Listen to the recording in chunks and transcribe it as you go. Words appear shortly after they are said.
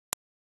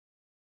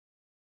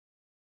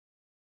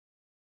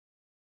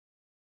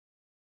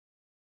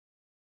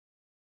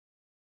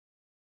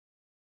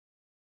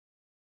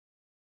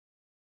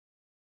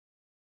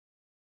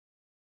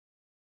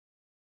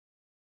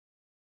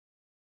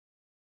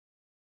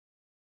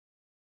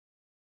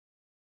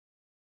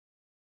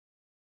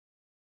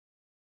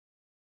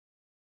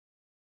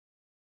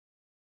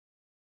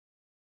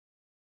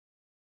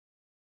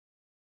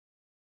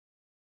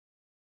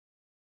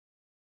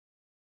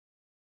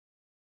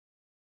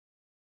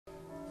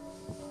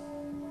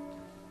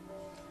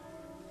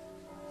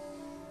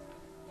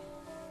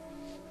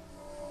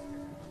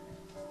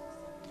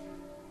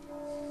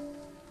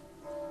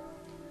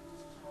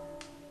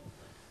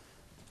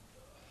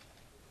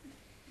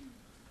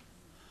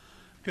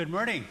Good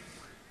morning.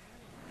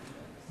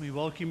 We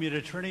welcome you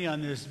to Trinity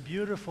on this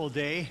beautiful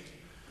day,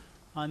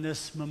 on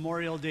this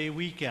Memorial Day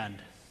weekend.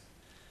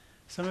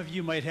 Some of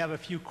you might have a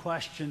few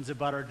questions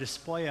about our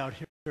display out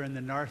here in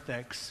the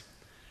narthex.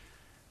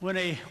 When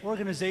an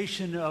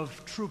organization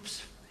of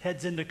troops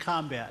heads into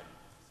combat,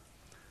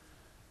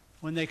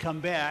 when they come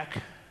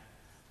back,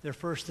 their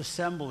first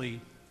assembly,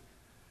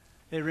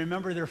 they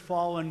remember their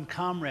fallen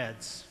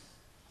comrades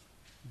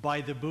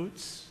by the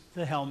boots,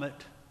 the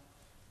helmet,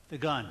 the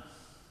gun.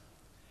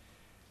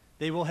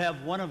 They will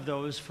have one of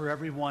those for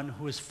everyone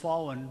who has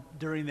fallen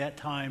during that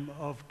time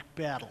of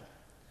battle.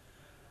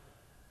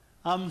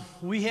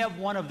 We have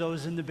one of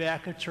those in the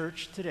back of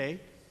church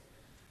today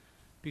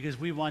because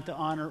we want to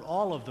honor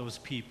all of those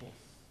people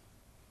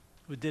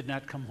who did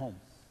not come home.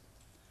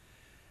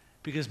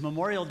 Because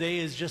Memorial Day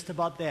is just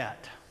about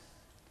that,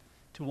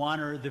 to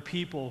honor the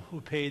people who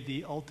paid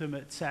the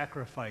ultimate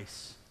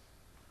sacrifice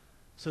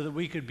so that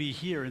we could be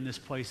here in this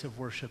place of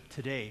worship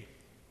today.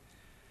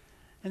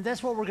 And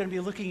that's what we're going to be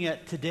looking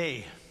at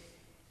today.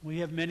 We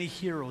have many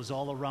heroes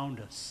all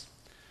around us.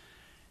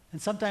 And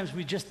sometimes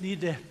we just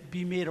need to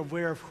be made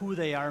aware of who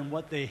they are and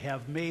what they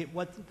have made,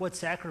 what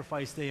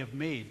sacrifice they have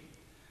made.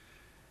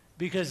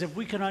 Because if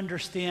we can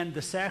understand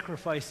the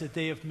sacrifice that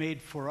they have made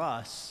for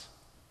us,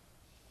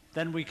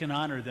 then we can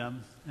honor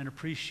them and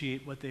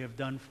appreciate what they have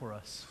done for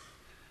us.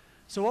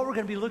 So what we're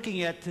going to be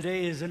looking at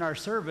today is in our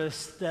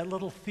service, that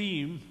little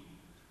theme,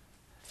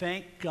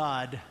 Thank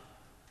God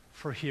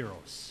for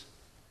Heroes.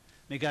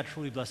 May God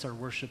truly bless our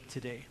worship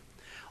today.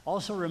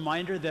 Also a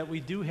reminder that we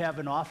do have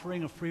an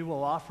offering, a free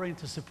will offering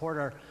to support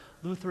our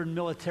Lutheran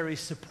Military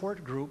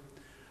Support Group.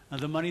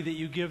 The money that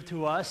you give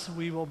to us,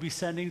 we will be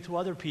sending to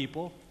other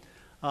people,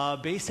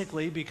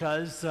 basically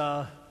because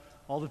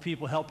all the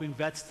people helping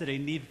vets today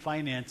need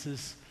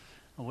finances.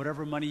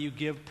 Whatever money you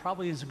give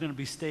probably isn't going to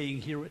be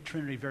staying here at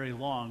Trinity very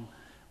long.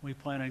 We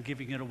plan on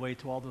giving it away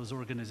to all those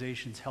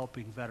organizations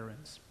helping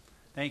veterans.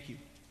 Thank you.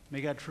 May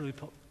God truly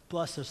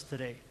bless us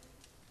today.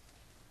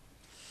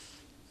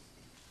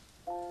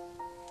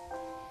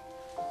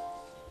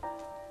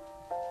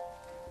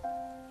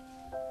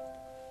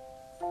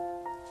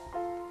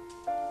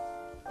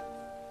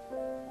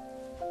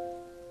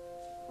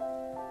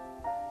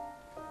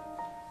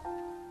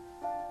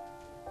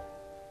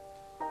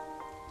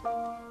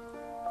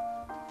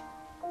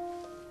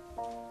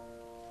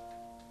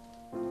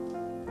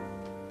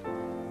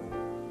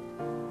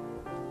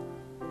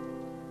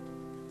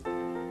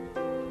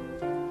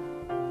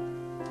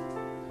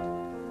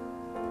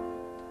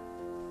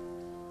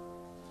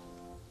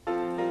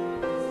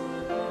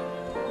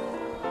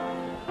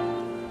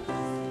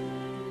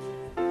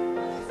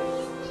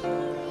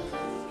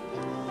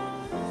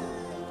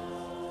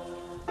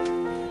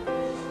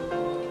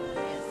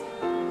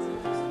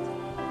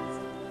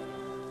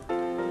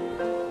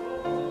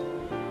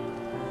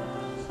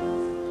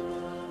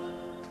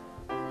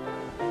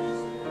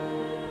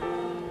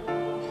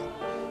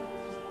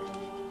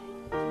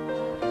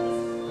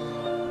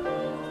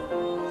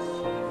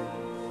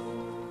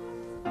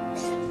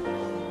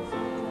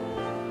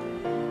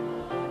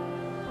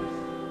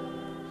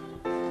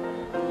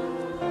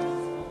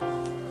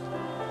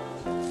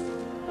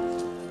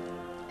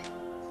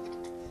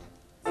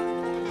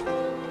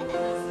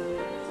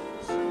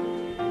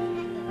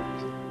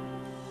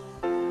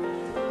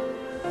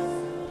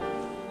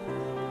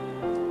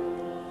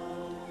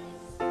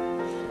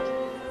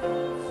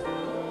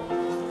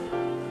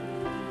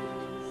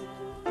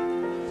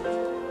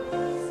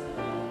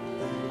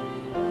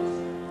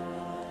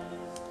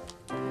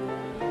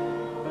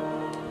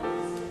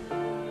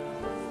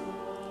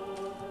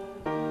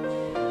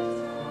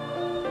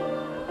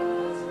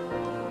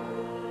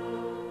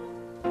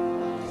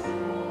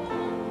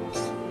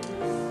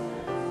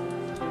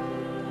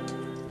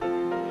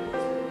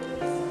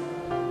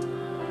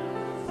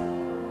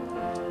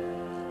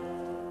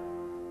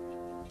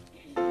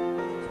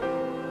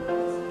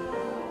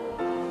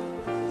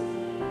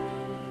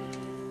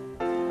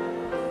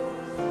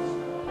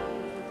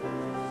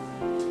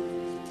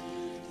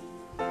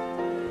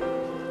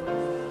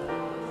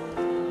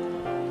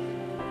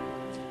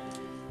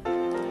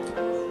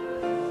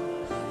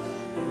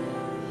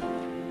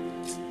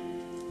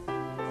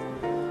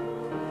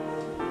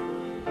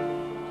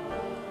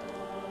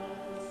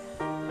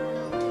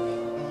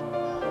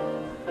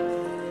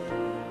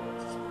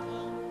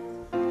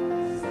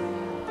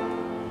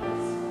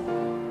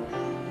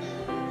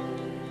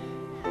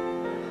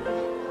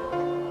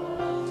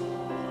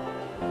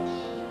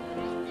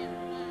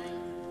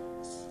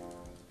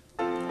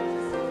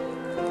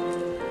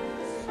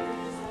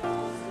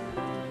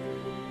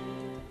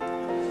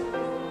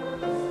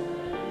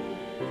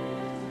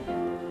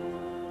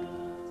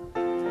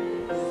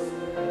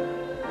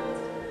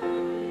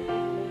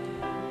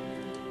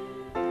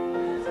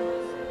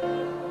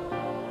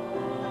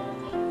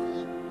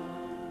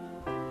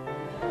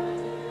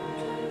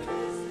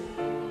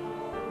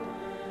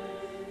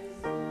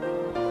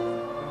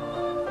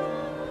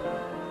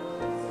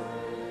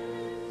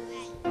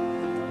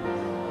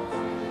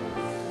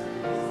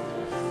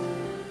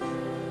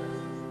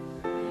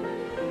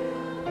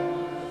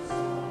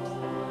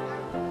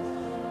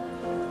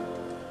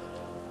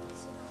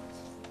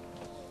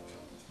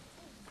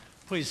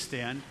 Please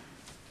stand.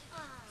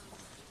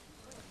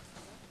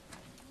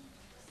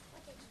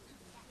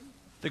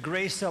 The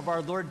grace of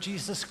our Lord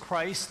Jesus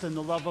Christ and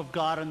the love of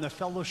God and the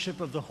fellowship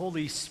of the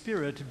Holy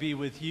Spirit be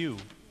with you.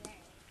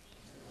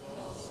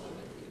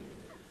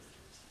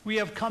 We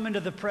have come into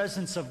the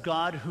presence of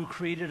God who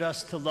created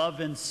us to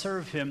love and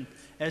serve him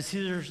as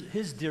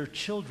his dear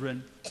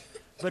children,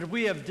 but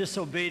we have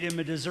disobeyed him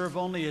and deserve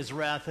only his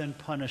wrath and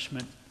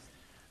punishment.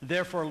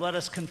 Therefore, let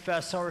us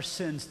confess our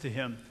sins to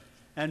him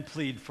and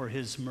plead for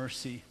his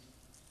mercy.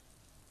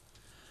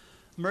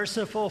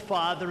 Merciful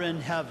Father in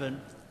heaven,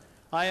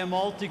 I am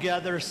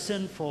altogether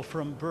sinful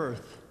from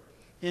birth.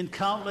 In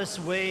countless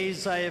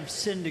ways I have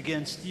sinned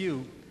against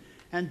you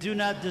and do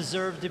not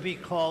deserve to be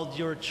called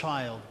your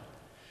child.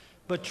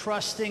 But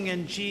trusting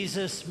in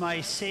Jesus,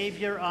 my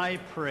Savior, I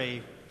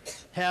pray,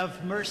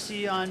 have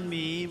mercy on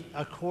me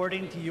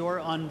according to your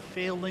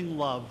unfailing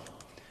love.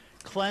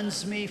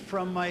 Cleanse me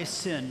from my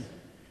sin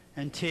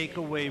and take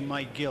away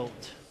my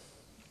guilt.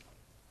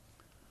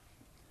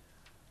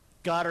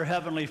 God, our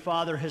Heavenly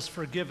Father, has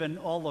forgiven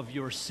all of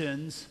your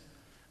sins.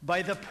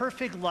 By the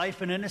perfect life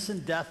and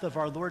innocent death of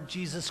our Lord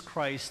Jesus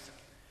Christ,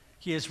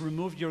 he has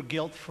removed your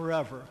guilt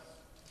forever.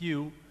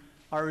 You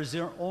are his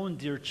own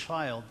dear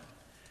child.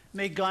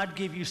 May God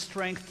give you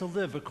strength to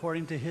live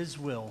according to his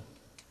will.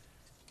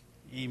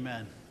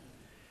 Amen.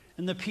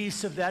 In the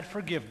peace of that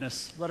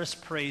forgiveness, let us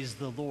praise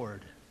the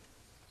Lord.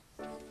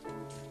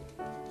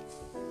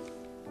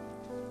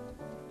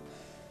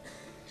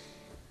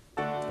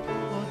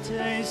 Oh,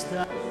 taste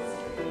that.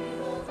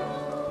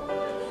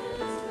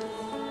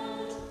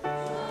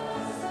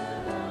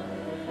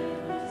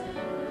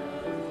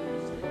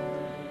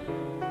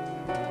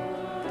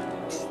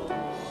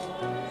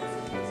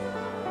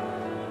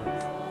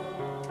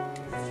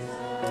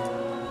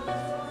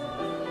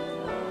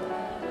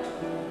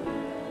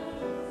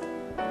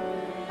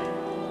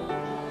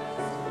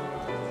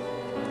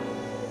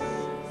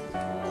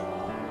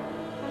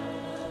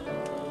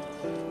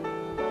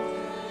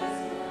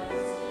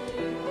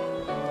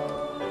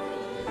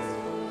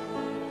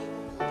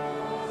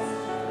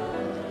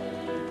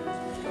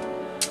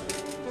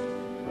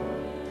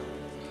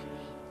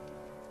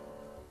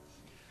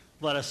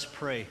 Let us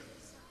pray.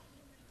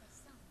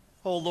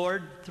 O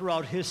Lord,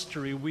 throughout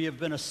history, we have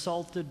been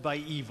assaulted by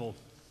evil.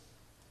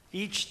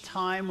 Each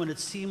time when it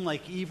seemed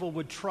like evil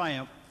would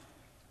triumph,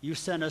 you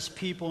sent us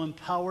people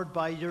empowered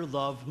by your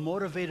love,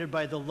 motivated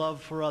by the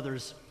love for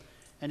others,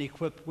 and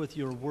equipped with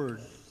your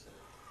word.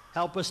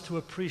 Help us to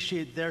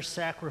appreciate their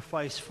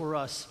sacrifice for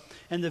us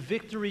and the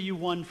victory you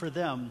won for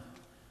them.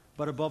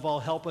 But above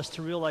all, help us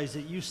to realize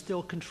that you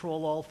still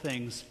control all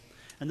things,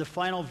 and the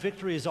final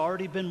victory has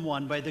already been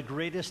won by the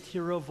greatest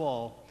hero of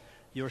all,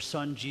 your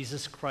Son,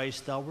 Jesus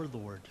Christ, our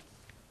Lord.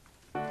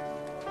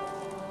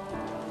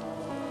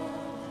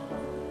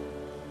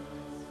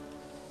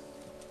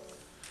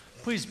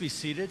 Please be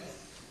seated.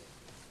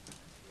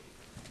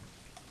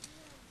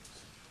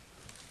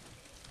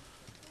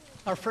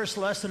 Our first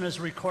lesson is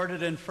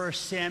recorded in 1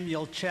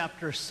 Samuel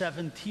chapter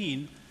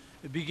 17,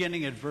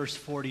 beginning at verse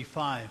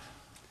 45.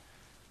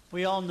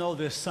 We all know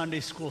this Sunday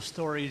school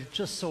story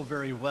just so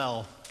very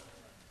well.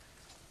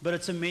 But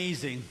it's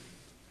amazing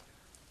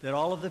that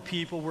all of the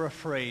people were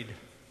afraid.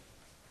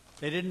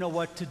 They didn't know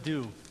what to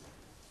do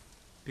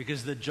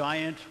because the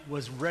giant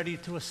was ready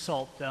to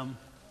assault them.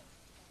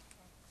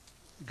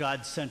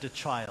 God sent a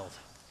child,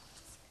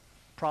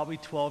 probably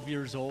 12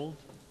 years old,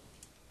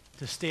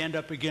 to stand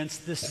up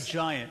against this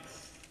giant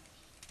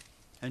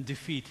and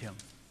defeat him,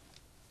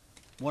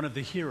 one of the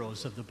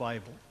heroes of the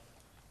Bible.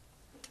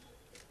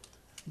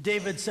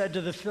 David said to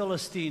the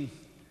Philistine,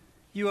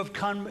 "You have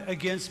come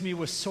against me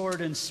with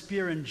sword and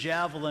spear and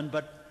javelin,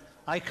 but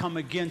I come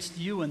against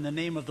you in the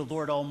name of the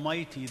Lord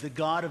Almighty, the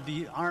God of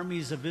the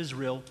armies of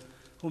Israel,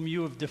 whom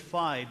you have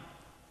defied.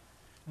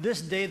 This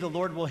day the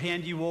Lord will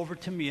hand you over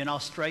to me, and I'll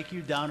strike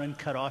you down and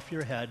cut off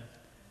your head.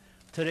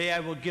 Today I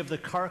will give the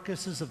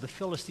carcasses of the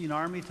Philistine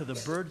army to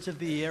the birds of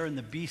the air and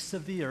the beasts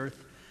of the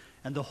earth,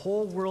 and the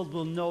whole world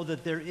will know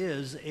that there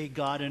is a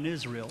God in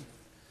Israel.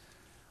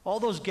 All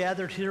those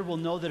gathered here will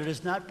know that it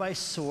is not by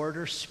sword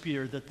or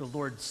spear that the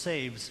Lord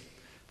saves,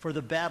 for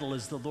the battle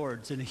is the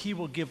Lord's, and he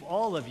will give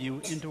all of you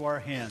into our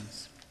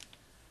hands."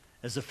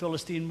 As the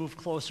Philistine moved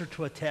closer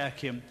to attack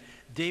him,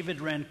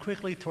 David ran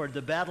quickly toward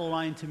the battle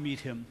line to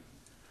meet him.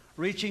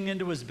 Reaching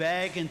into his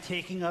bag and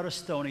taking out a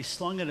stone, he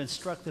slung it and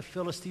struck the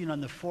Philistine on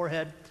the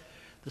forehead.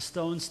 The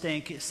stone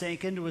sank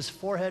into his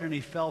forehead, and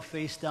he fell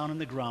face down on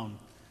the ground.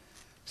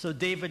 So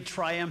David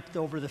triumphed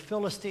over the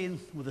Philistine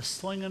with a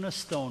sling and a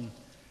stone.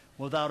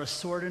 Without a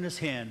sword in his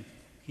hand,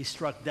 he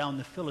struck down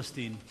the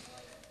Philistine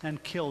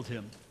and killed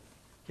him.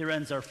 Here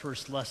ends our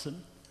first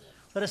lesson.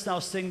 Let us now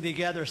sing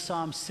together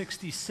Psalm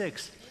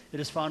 66. It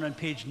is found on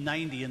page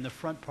 90 in the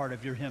front part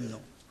of your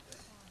hymnal.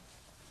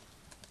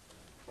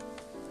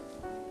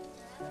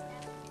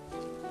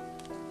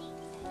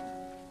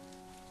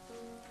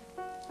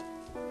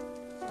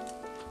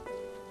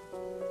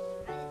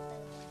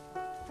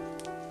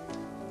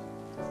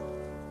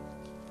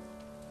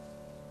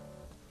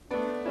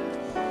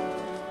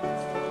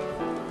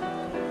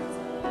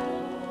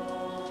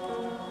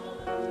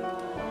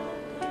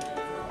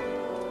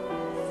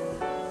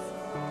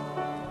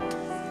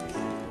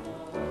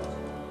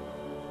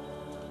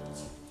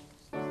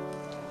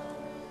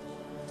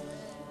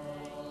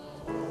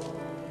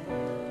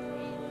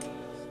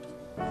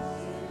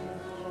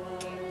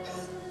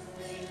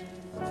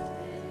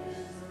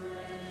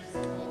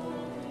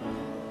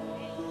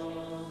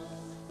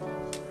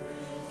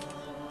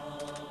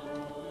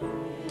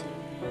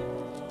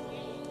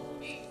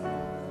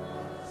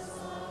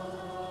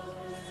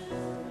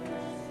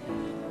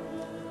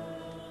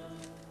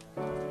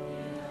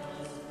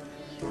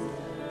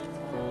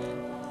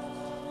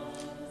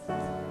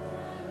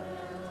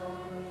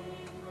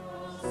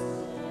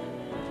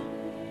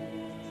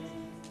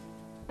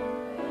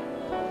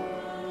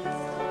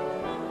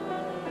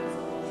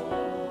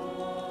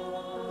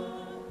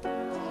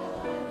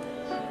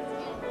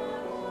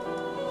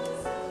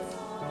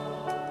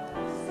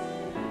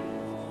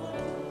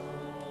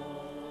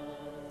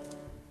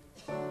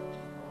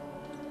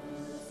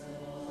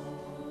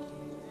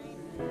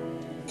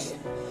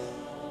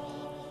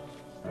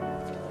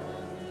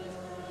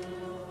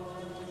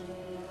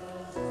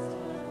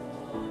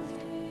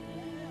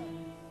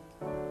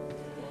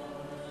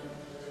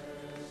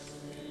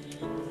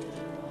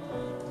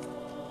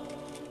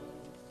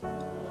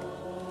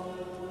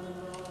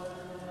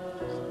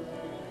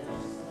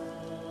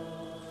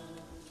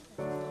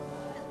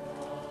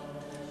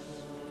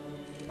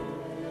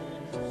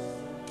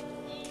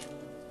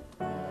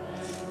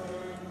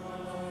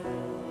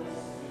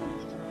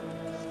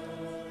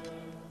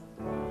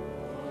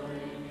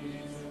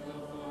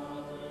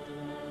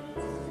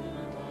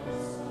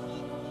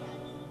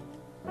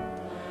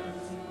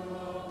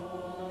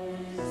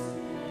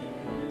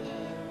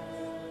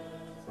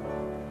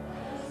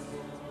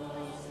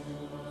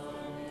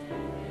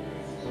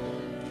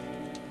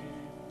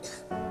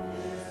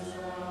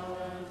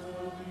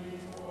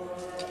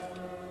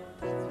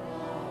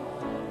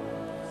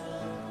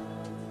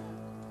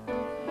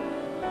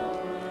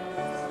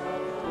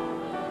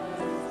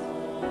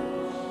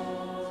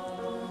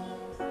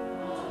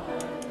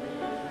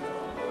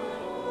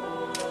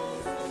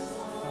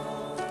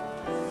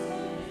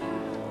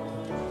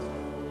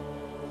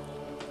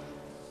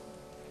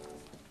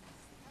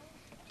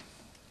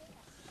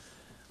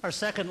 Our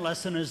second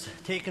lesson is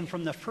taken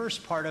from the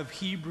first part of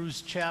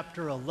Hebrews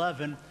chapter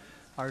 11.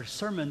 Our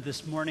sermon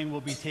this morning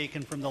will be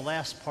taken from the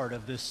last part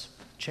of this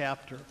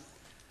chapter.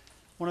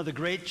 One of the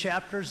great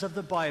chapters of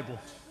the Bible,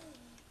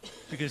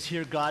 because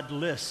here God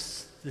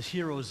lists the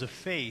heroes of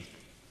faith.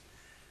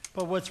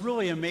 But what's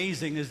really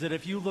amazing is that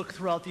if you look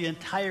throughout the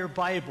entire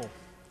Bible,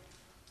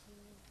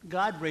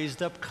 God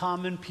raised up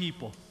common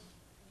people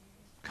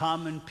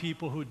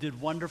who did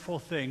wonderful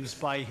things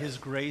by his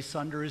grace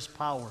under his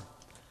power.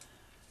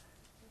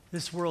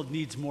 This world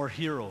needs more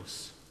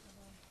heroes.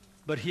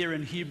 But here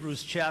in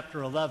Hebrews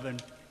chapter 11,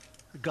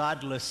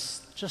 God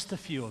lists just a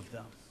few of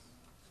them.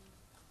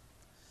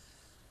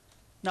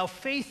 Now,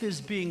 faith is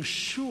being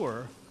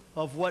sure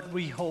of what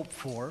we hope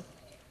for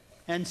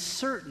and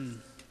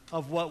certain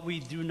of what we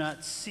do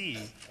not see.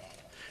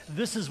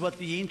 This is what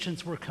the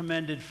ancients were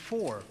commended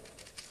for.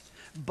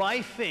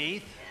 By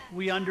faith,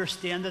 we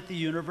understand that the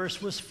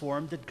universe was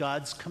formed at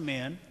God's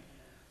command,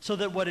 so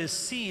that what is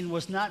seen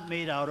was not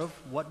made out of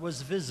what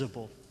was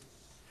visible.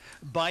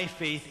 By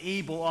faith,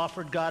 Abel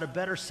offered God a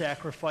better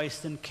sacrifice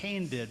than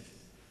Cain did.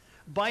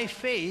 By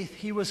faith,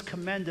 he was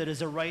commended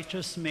as a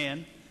righteous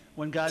man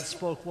when God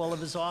spoke well of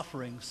his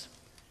offerings.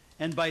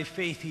 And by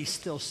faith, he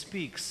still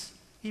speaks,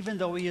 even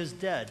though he is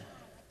dead.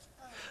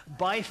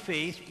 By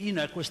faith,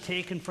 Enoch was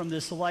taken from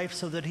this life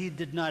so that he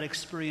did not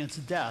experience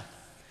death.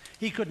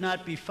 He could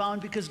not be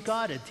found because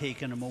God had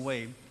taken him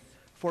away.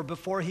 For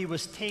before he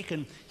was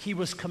taken, he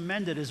was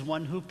commended as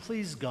one who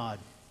pleased God.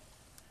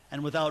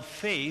 And without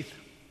faith,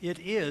 it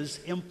is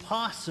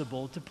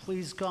impossible to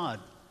please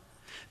God,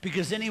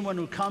 because anyone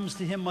who comes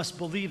to him must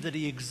believe that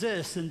he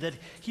exists and that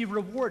he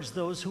rewards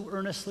those who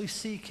earnestly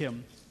seek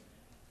him.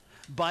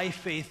 By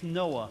faith,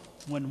 Noah,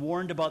 when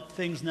warned about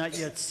things not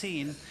yet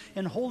seen,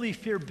 in holy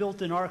fear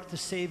built an ark to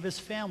save his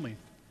family.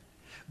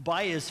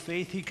 By his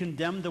faith, he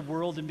condemned the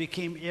world and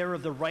became heir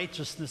of the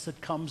righteousness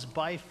that comes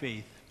by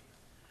faith.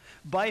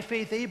 By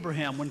faith,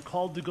 Abraham, when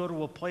called to go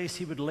to a place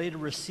he would later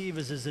receive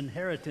as his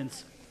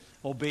inheritance,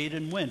 obeyed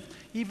and went,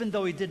 even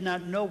though he did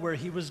not know where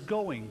he was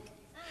going.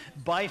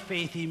 By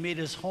faith, he made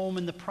his home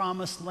in the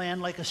promised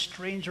land like a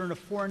stranger in a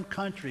foreign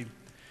country.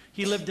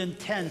 He lived in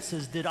tents,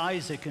 as did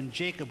Isaac and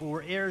Jacob, who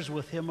were heirs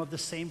with him of the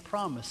same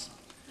promise.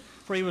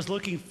 For he was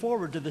looking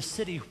forward to the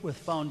city with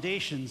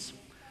foundations,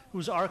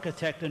 whose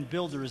architect and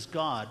builder is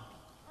God.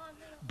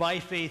 By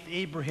faith,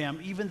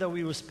 Abraham, even though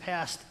he was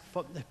past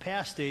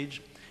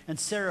age, and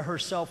Sarah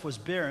herself was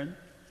barren,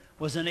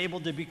 was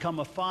enabled to become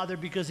a father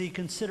because he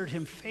considered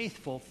him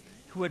faithful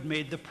who had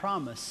made the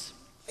promise.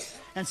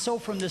 And so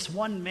from this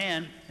one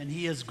man, and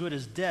he as good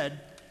as dead,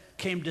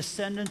 came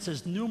descendants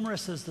as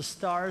numerous as the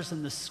stars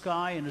in the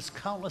sky and as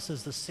countless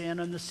as the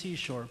sand on the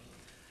seashore.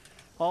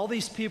 All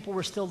these people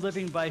were still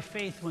living by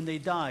faith when they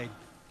died.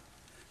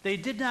 They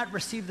did not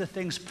receive the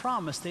things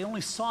promised. They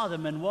only saw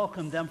them and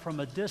welcomed them from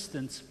a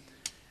distance.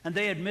 And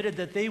they admitted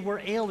that they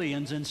were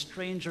aliens and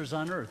strangers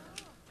on earth.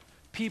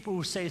 People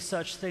who say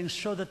such things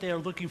show that they are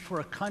looking for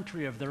a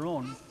country of their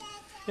own.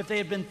 If they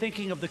had been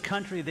thinking of the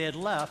country they had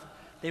left,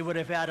 they would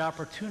have had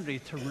opportunity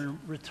to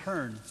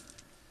return.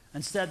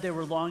 Instead, they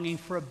were longing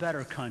for a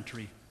better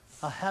country,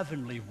 a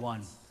heavenly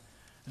one.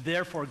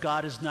 Therefore,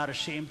 God is not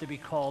ashamed to be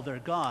called their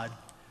God,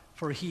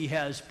 for he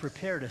has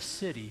prepared a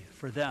city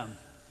for them.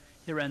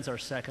 Here ends our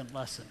second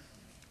lesson.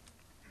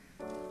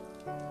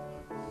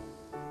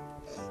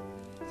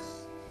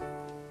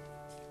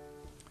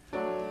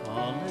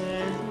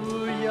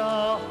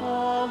 Hallelujah,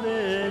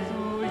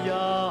 hallelujah,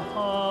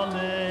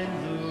 hallelujah.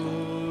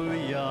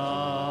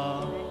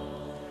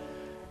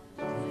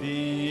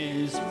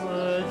 These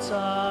words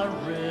are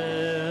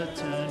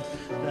written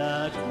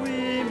that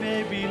we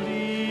may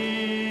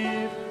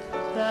believe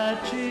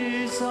that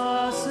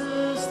Jesus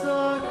is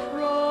the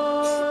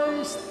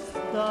Christ,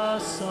 the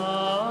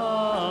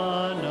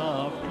Son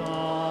of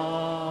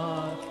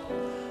God.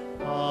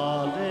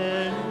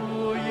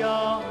 Hallelujah,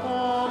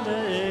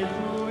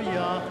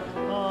 hallelujah,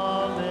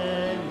 hallelujah.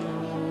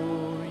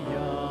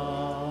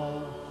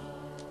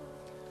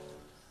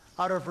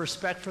 Out of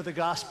respect for the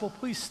gospel,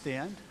 please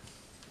stand.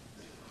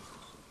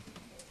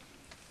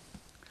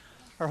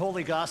 Our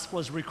Holy Gospel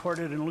is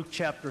recorded in Luke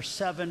chapter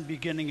 7,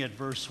 beginning at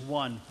verse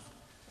 1.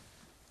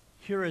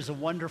 Here is a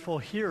wonderful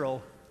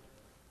hero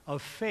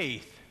of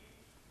faith.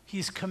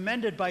 He's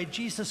commended by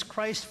Jesus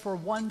Christ for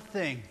one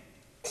thing: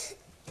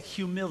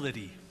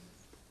 humility.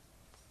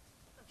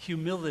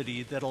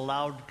 Humility that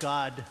allowed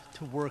God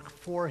to work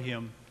for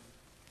him,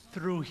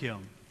 through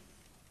him.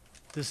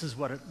 This is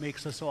what it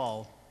makes us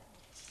all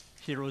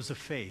heroes of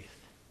faith.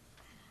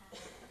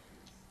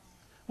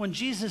 When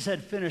Jesus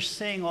had finished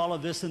saying all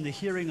of this in the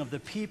hearing of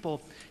the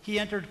people, he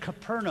entered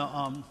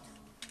Capernaum.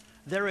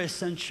 There a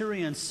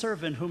centurion's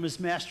servant, whom his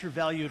master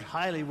valued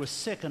highly, was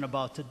sick and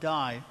about to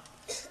die.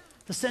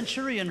 The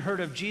centurion heard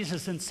of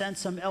Jesus and sent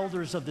some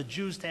elders of the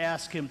Jews to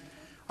asking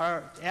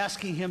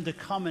him to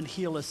come and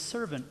heal his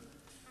servant.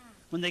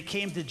 When they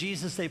came to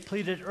Jesus, they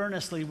pleaded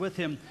earnestly with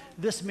him,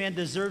 "This man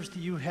deserves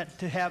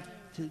to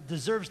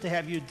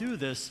have you do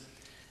this,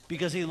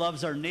 because he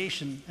loves our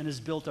nation and has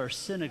built our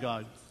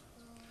synagogue."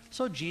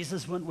 So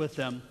Jesus went with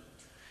them.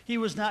 He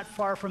was not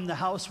far from the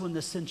house when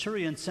the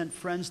centurion sent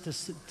friends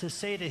to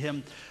say to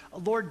him,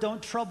 "Lord,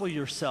 don't trouble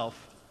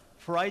yourself,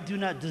 for I do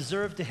not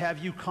deserve to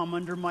have you come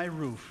under my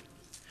roof.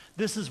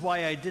 This is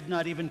why I did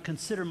not even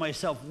consider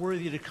myself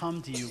worthy to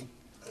come to you.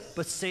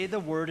 But say the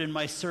word, and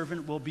my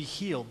servant will be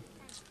healed.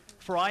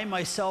 For I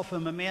myself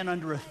am a man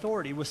under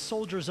authority, with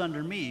soldiers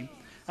under me.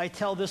 I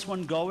tell this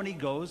one, go, and he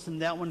goes,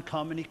 and that one,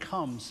 come, and he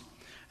comes.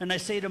 And I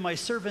say to my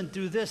servant,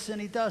 do this,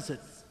 and he does it."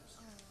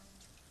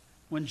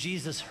 When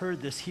Jesus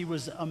heard this, he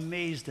was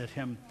amazed at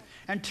him,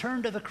 and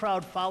turned to the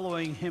crowd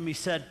following him. He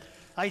said,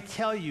 "I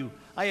tell you,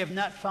 I have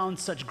not found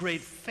such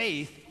great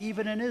faith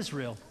even in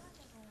Israel."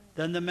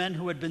 Then the men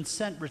who had been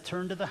sent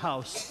returned to the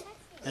house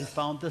and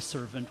found the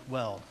servant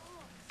well.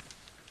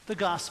 The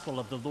Gospel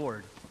of the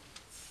Lord.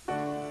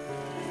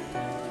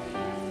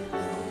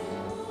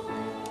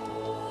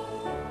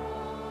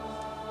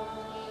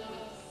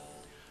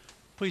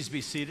 Please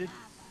be seated.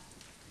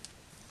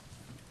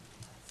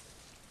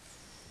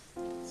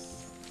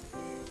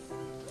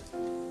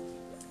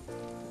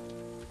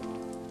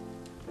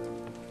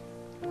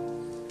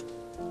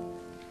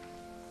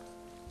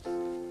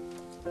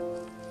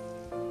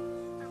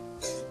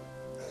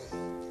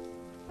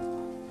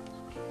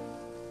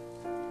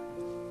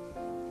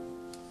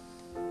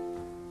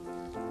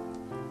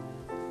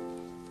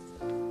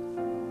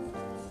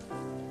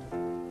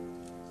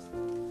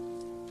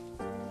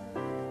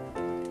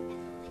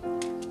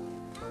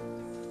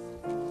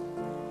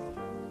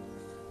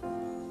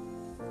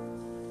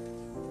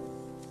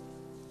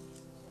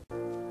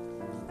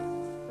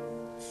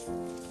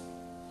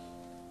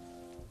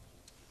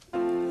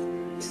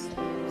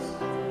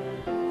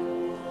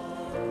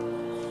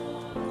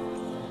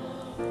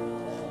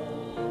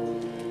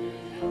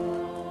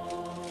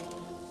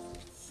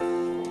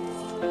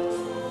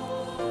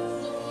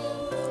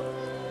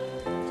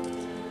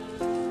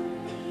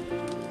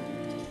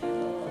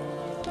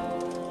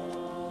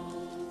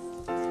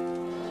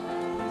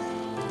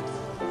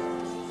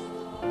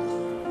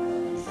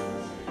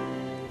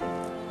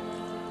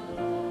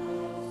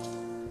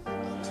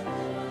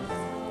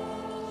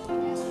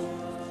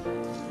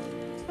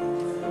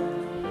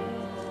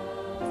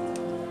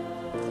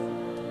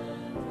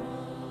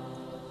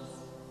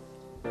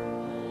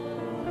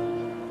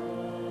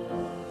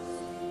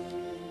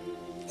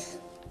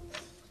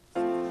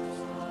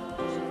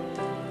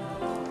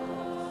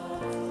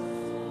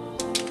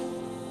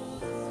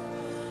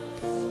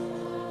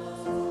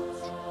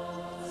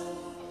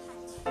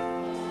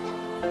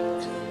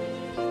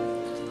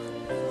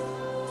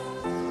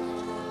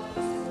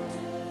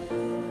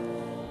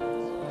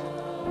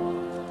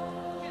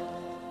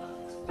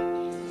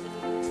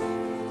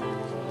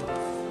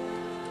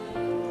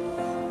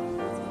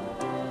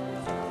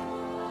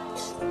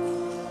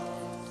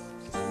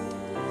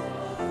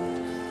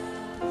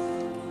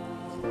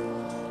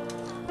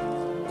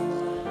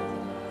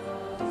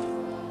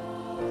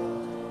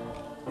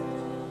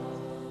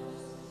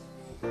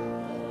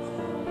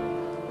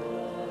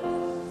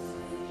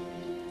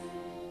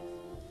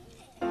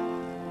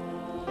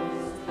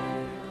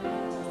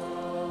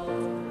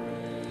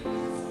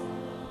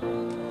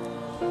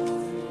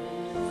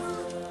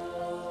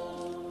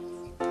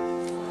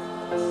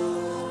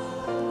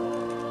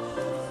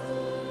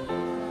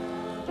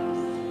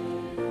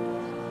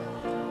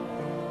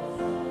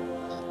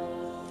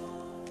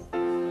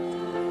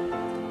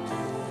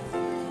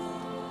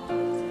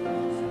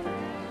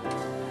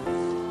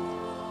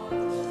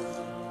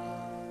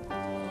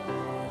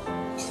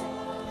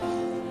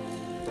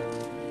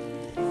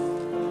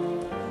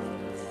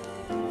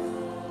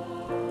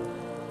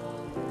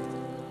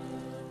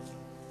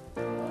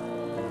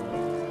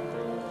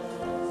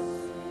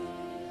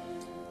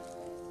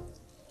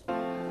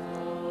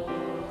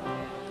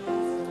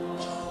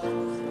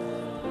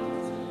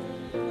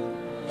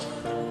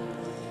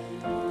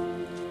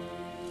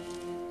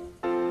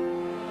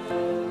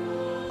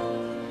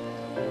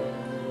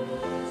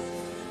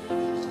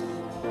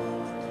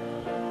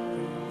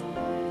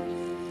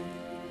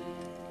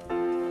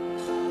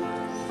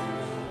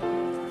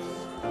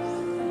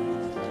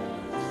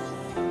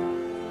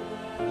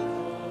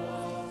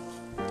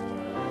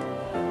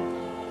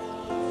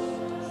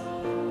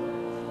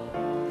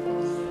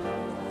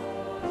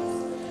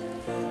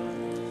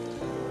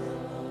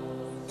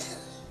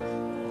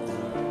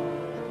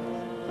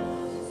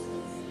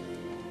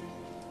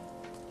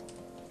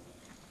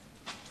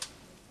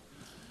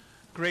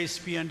 Grace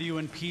be unto you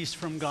and peace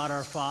from God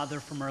our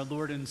Father, from our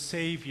Lord and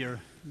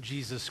Savior,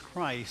 Jesus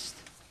Christ.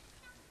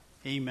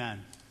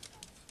 Amen.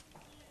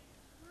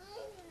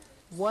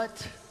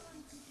 What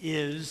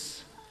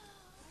is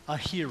a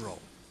hero?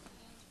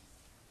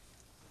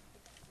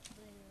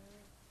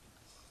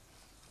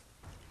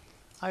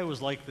 I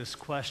always like this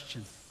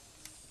question,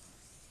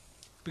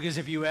 because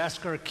if you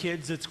ask our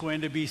kids, it's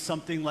going to be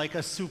something like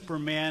a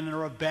Superman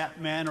or a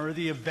Batman or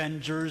the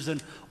Avengers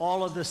and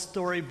all of the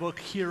storybook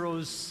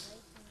heroes.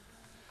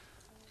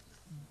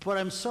 But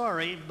I'm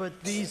sorry,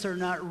 but these are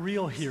not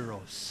real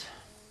heroes.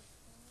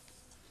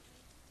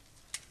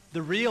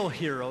 The real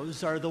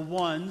heroes are the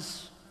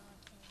ones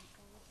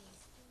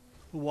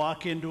who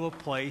walk into a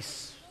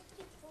place,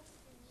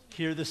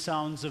 hear the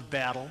sounds of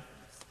battle,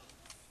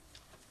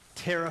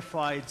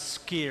 terrified,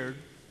 scared,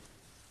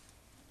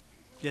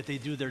 yet they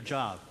do their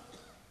job.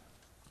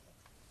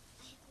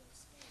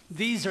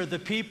 These are the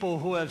people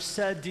who have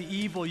said to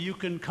evil, you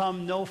can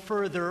come no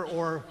further,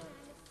 or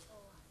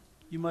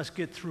you must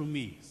get through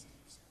me.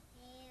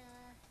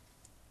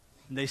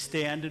 And they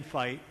stand and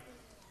fight.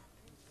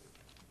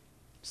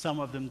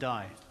 Some of them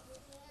die.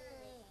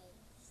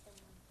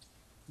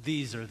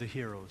 These are the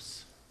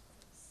heroes.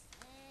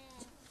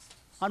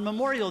 On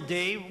Memorial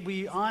Day,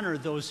 we honor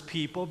those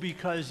people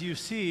because you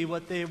see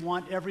what they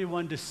want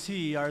everyone to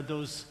see are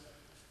those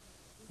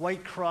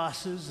white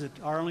crosses at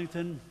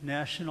Arlington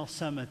National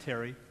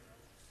Cemetery.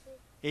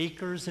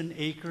 Acres and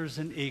acres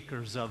and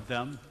acres of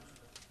them.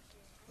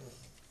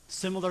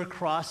 Similar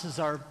crosses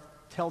are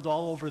held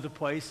all over the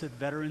place at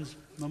veterans'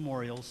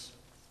 memorials.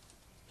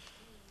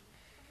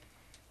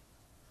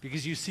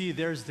 Because you see,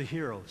 there's the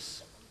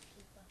heroes.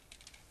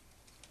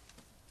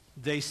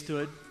 They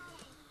stood,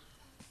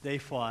 they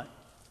fought,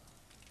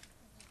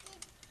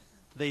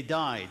 they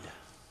died.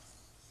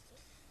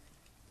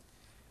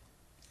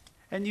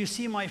 And you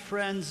see, my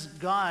friends,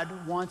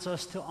 God wants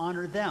us to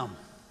honor them.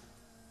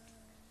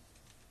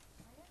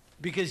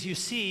 Because you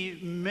see,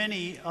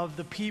 many of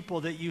the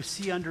people that you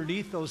see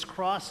underneath those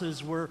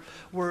crosses were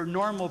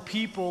normal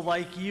people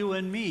like you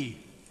and me.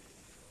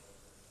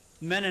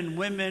 Men and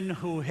women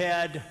who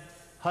had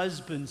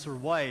husbands or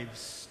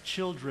wives,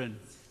 children.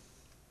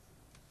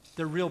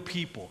 They're real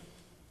people.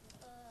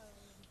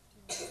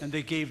 And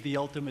they gave the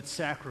ultimate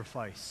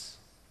sacrifice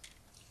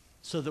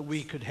so that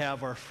we could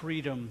have our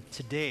freedom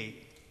today.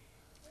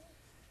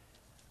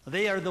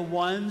 They are the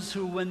ones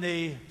who, when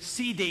they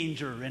see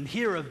danger and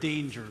hear of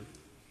danger,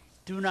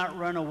 do not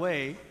run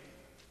away.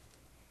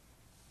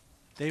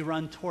 They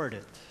run toward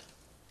it.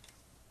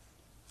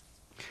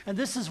 And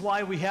this is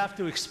why we have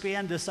to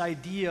expand this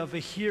idea of a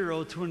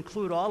hero to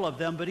include all of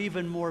them, but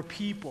even more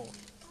people.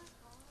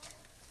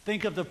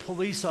 Think of the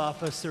police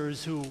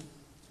officers who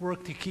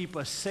work to keep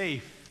us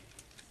safe.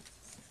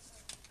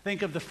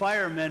 Think of the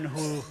firemen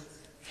who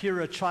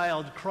hear a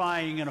child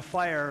crying in a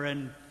fire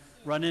and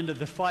run into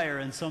the fire,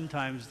 and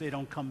sometimes they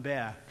don't come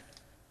back.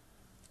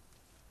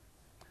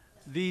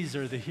 These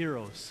are the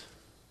heroes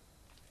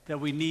that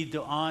we need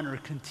to honor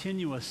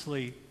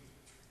continuously,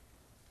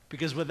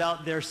 because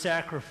without their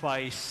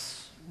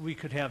sacrifice, we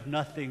could have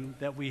nothing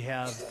that we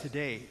have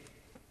today.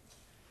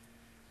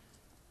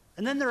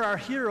 And then there are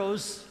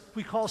heroes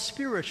we call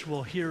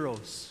spiritual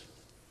heroes,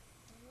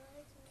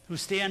 who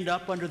stand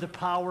up under the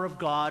power of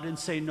God and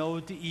say no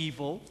to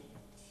evil,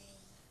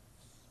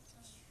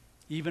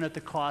 even at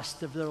the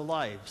cost of their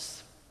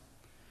lives.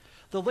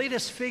 The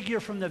latest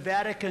figure from the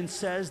Vatican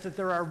says that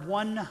there are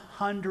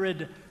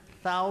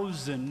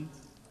 100,000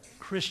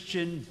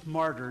 Christian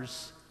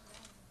martyrs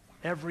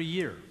every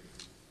year.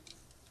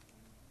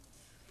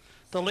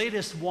 The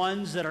latest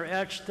ones that are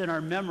etched in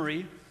our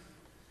memory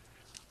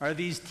are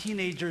these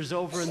teenagers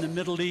over in the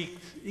Middle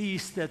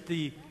East that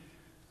the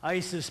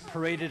ISIS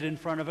paraded in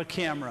front of a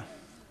camera.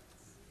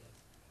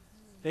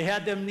 They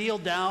had them kneel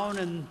down,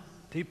 and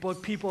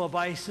people of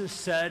ISIS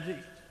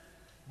said,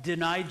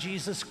 "Deny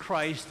Jesus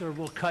Christ or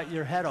we'll cut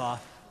your head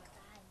off."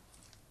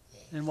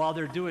 And while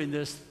they're doing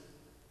this,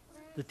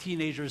 the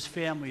teenager's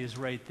family is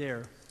right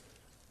there.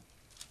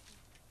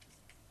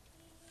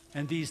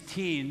 And these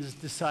teens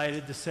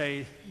decided to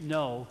say,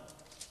 "No,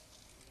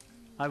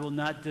 I will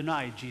not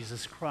deny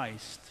Jesus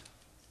Christ."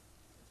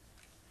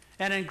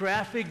 And in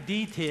graphic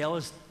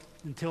detail,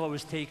 until it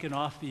was taken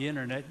off the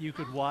internet, you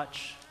could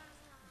watch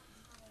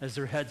as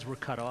their heads were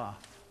cut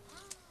off.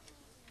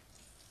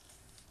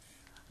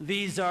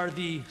 These are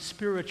the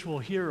spiritual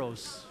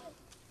heroes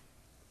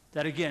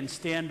that, again,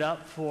 stand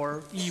up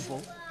for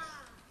evil,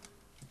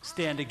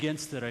 stand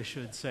against it, I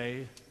should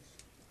say,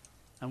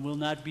 and will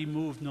not be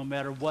moved no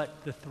matter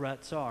what the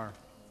threats are.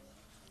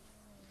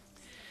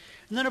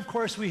 And then, of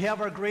course, we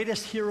have our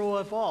greatest hero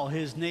of all.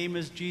 His name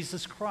is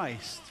Jesus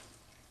Christ.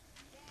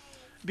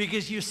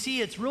 Because you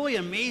see, it's really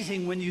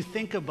amazing when you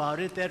think about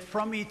it that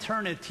from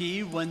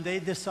eternity, when they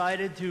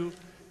decided to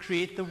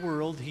create the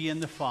world, he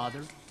and the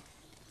Father,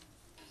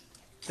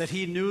 that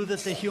he knew that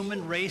the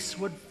human race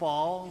would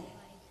fall,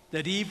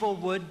 that evil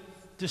would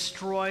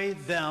destroy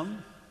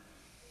them,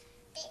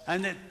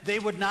 and that they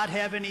would not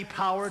have any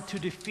power to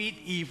defeat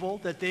evil,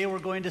 that they were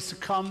going to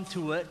succumb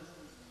to it.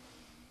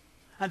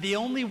 And the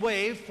only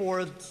way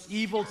for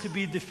evil to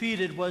be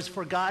defeated was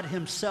for God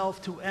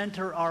himself to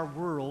enter our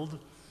world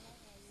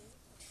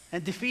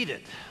and defeat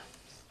it.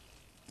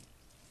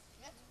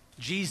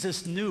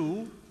 Jesus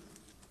knew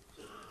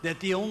that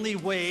the only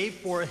way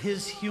for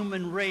his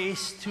human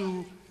race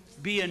to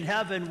be in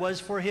heaven was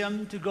for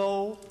him to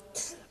go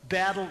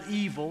battle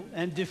evil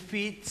and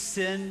defeat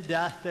sin,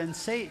 death, and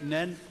Satan.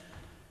 And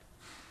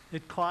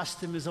it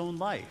cost him his own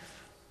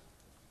life.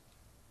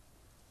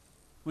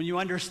 When you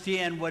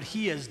understand what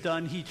he has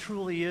done, he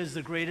truly is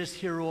the greatest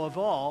hero of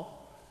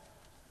all,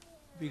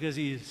 because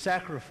he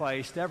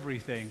sacrificed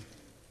everything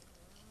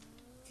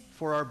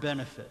for our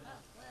benefit.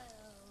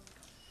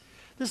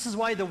 This is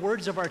why the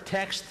words of our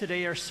text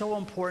today are so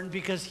important,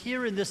 because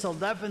here in this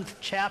 11th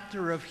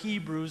chapter of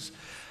Hebrews,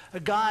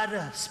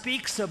 God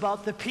speaks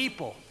about the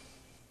people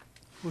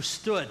who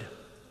stood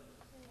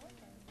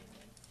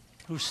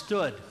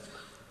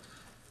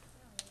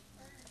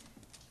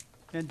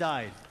and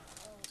died.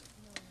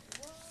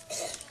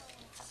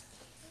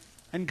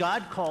 And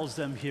God calls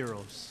them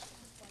heroes.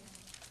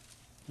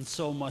 And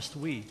so must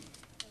we.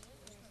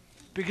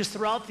 Because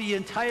throughout the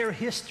entire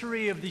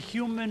history of the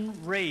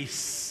human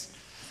race,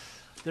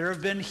 there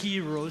have been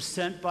heroes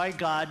sent by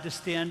God to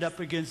stand up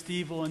against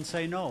evil and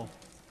say no.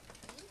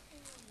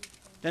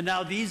 And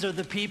now these are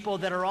the people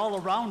that are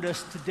all around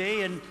us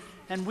today,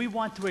 and we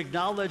want to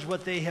acknowledge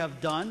what they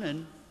have done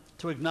and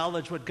to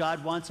acknowledge what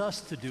God wants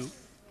us to do.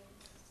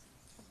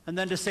 And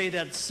then to say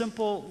that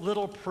simple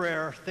little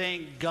prayer,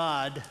 thank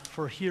God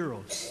for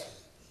heroes.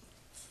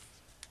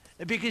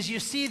 Because you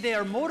see, they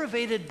are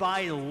motivated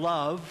by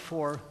love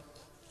for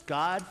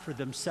God, for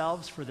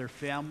themselves, for their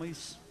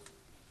families.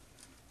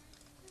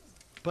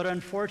 But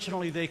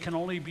unfortunately, they can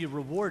only be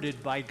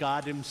rewarded by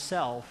God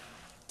Himself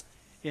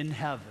in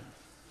heaven.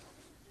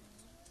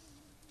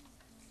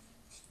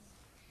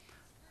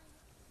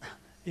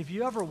 If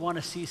you ever want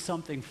to see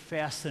something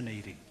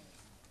fascinating,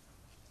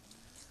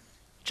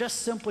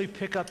 just simply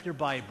pick up your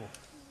Bible.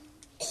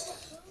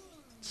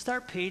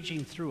 Start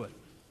paging through it.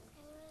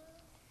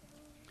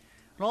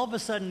 And all of a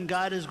sudden,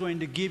 God is going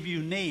to give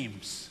you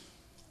names.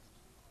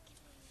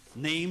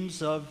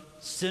 Names of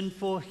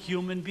sinful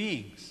human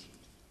beings.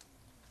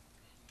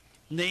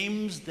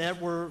 Names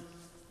that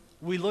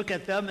we look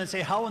at them and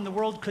say, how in the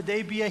world could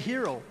they be a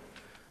hero?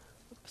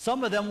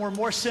 Some of them were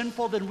more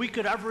sinful than we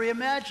could ever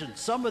imagine.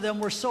 Some of them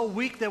were so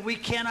weak that we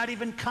cannot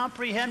even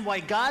comprehend why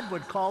God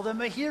would call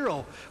them a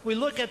hero. We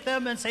look at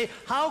them and say,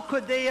 how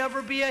could they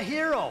ever be a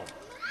hero?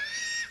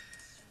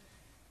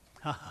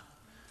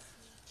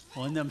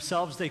 Well, in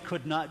themselves they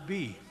could not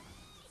be.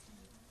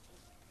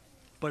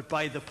 But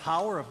by the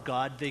power of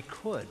God, they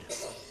could.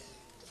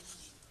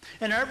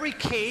 In every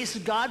case,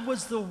 God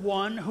was the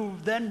one who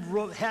then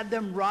had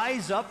them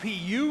rise up. He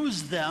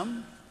used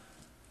them.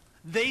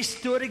 They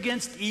stood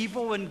against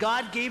evil, and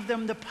God gave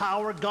them the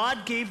power.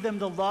 God gave them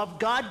the love.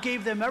 God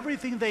gave them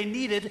everything they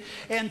needed.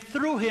 And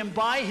through Him,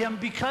 by Him,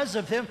 because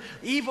of Him,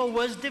 evil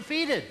was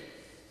defeated.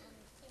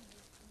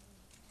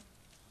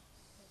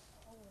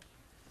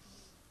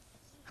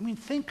 I mean,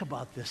 think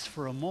about this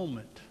for a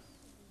moment.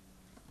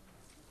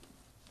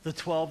 The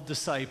 12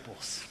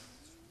 disciples,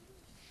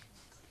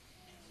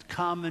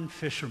 common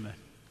fishermen,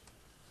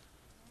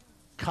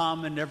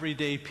 common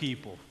everyday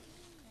people.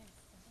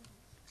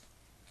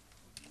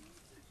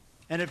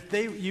 And if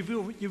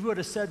you would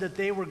have said that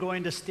they were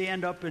going to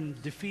stand up and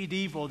defeat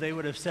evil, they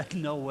would have said,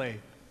 no way.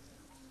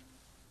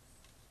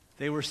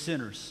 They were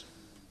sinners.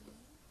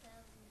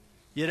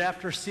 Yet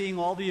after seeing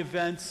all the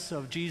events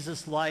of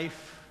Jesus'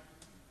 life,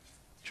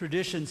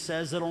 tradition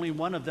says that only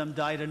one of them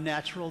died a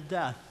natural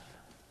death.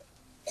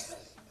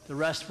 The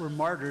rest were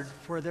martyred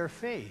for their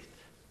faith.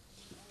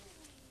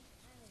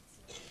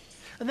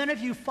 And then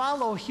if you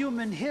follow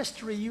human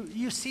history,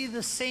 you see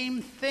the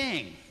same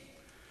thing.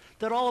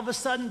 That all of a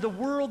sudden the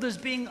world is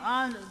being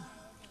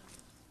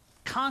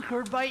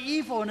conquered by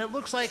evil, and it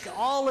looks like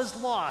all is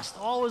lost.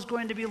 All is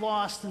going to be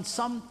lost, and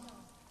some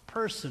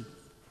person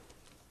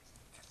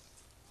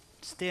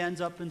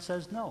stands up and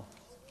says no.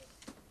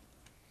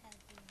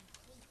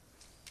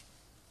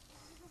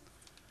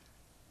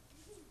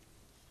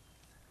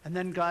 And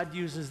then God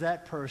uses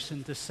that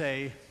person to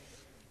say,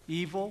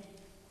 evil,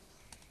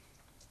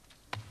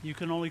 you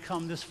can only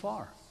come this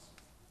far.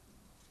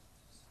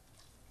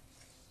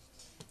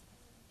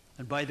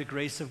 And by the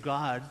grace of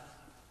God,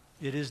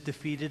 it is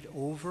defeated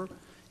over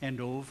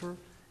and over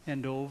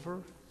and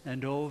over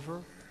and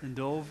over and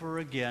over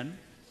again.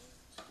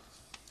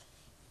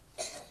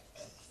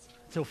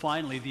 So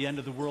finally, the end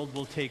of the world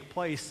will take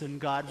place, and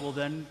God will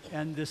then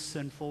end this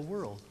sinful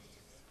world.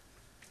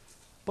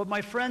 But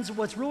my friends,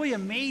 what's really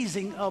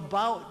amazing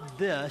about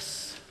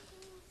this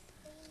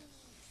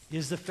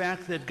is the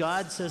fact that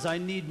God says, I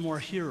need more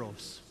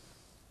heroes.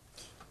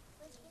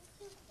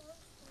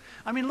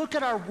 I mean, look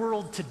at our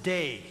world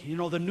today. You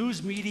know, the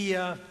news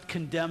media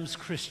condemns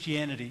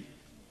Christianity.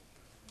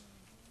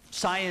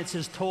 Science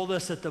has told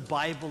us that the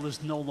Bible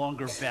is no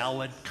longer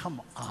valid.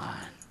 Come on.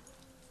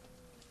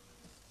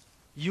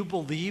 You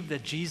believe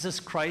that Jesus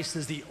Christ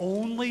is the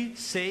only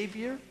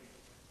Savior?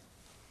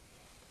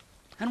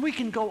 And we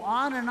can go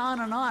on and on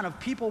and on of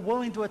people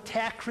willing to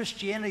attack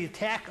Christianity,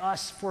 attack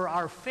us for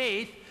our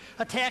faith,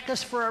 attack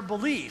us for our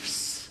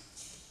beliefs.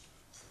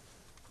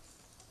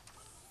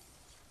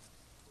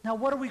 Now,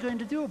 what are we going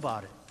to do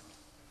about it?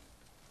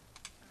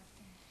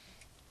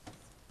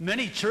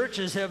 Many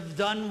churches have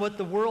done what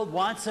the world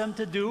wants them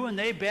to do, and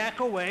they back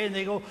away and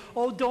they go,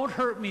 oh, don't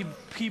hurt me,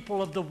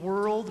 people of the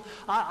world.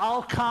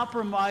 I'll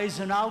compromise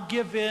and I'll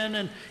give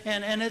in,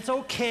 and it's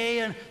okay,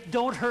 and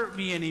don't hurt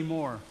me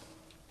anymore.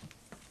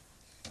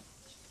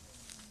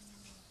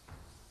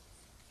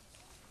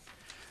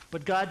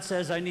 But God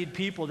says, I need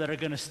people that are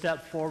going to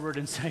step forward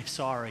and say,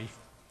 sorry,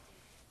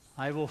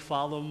 I will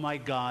follow my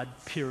God,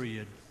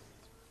 period.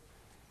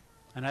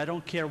 And I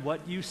don't care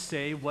what you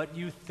say, what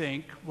you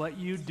think, what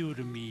you do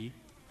to me.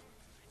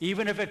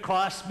 Even if it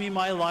costs me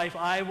my life,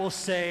 I will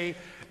say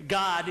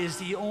God is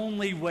the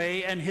only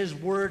way, and his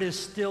word is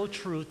still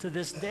true to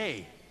this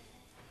day.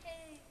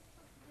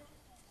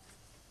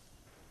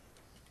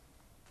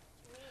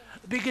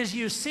 Because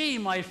you see,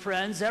 my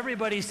friends,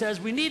 everybody says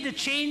we need to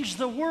change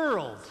the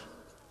world.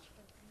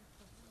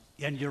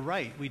 And you're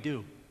right, we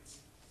do.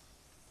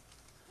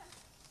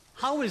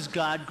 How is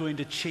God going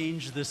to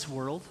change this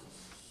world?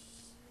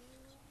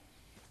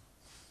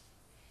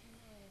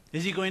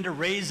 Is he going to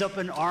raise up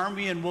an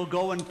army and we'll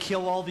go and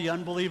kill all the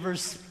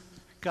unbelievers?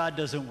 God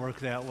doesn't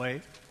work that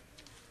way.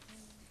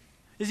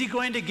 Is he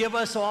going to give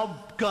us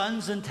all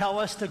guns and tell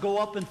us to go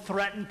up and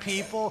threaten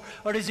people?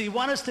 Or does he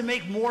want us to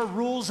make more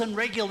rules and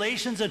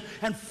regulations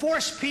and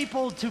force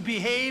people to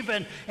behave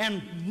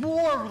and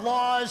more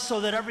laws so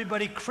that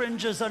everybody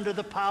cringes under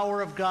the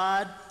power of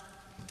God?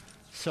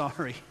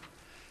 Sorry.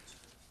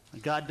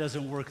 God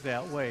doesn't work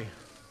that way.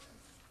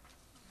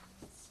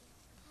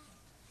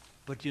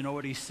 But you know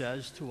what he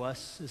says to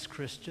us as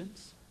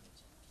Christians?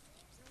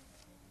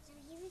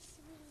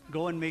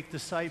 Go and make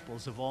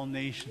disciples of all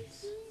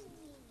nations.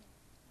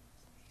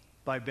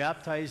 By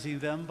baptizing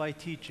them, by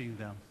teaching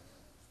them.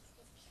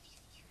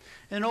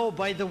 And oh,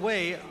 by the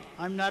way,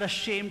 I'm not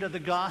ashamed of the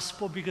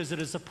gospel because it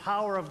is the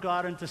power of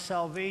God unto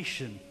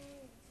salvation.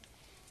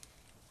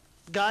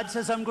 God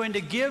says, I'm going to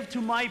give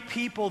to my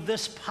people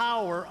this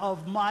power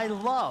of my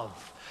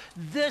love.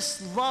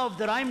 This love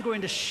that I'm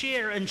going to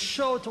share and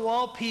show to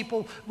all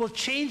people will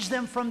change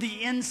them from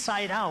the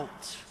inside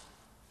out.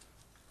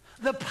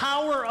 The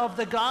power of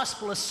the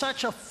gospel is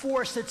such a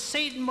force that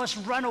Satan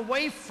must run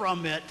away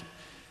from it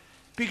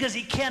because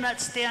he cannot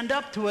stand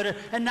up to it.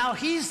 And now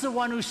he's the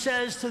one who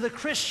says to the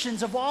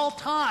Christians of all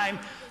time,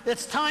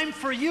 it's time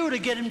for you to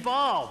get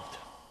involved.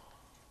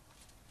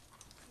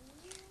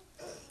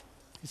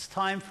 It's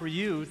time for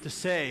you to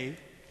say,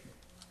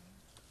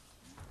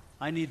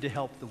 I need to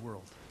help the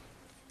world.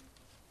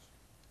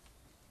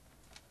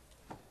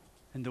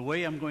 And the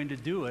way I'm going to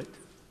do it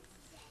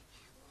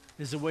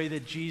is the way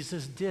that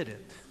Jesus did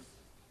it.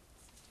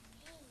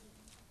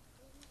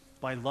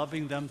 By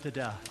loving them to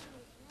death.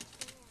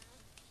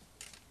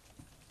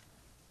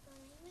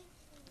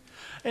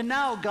 And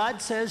now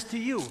God says to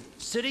you,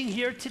 sitting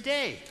here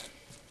today,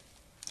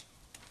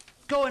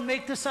 go and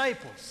make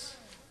disciples.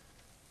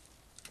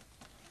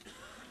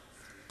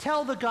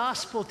 Tell the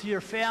gospel to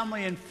your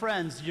family and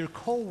friends, your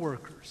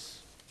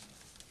co-workers.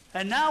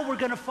 And now we're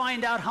going to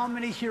find out how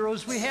many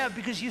heroes we have,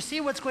 because you see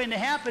what's going to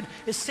happen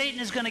is Satan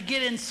is going to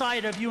get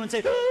inside of you and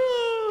say,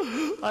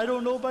 oh, I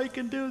don't know if I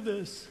can do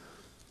this.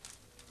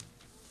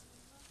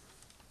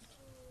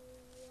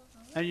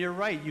 And you're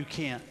right, you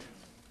can't.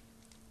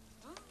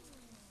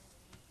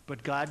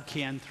 But God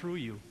can through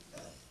you.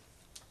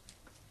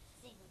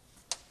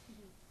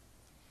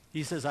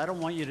 He says, I don't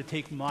want you to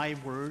take my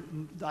word.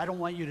 I don't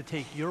want you to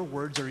take your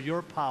words or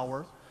your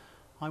power.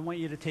 I want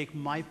you to take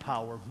my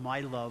power,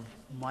 my love,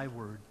 my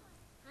word,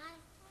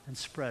 and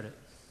spread it.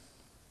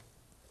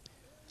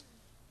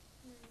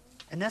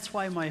 And that's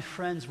why, my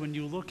friends, when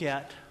you look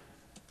at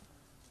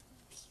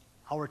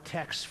our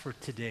text for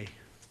today,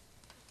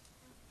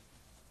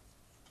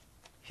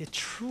 it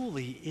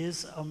truly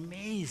is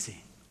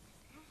amazing.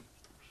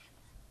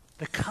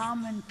 The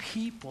common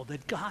people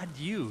that God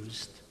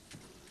used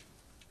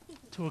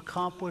to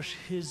accomplish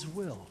his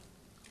will.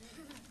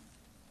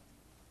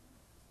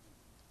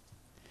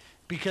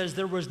 Because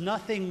there was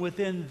nothing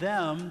within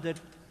them that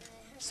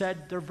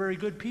said they're very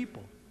good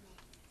people.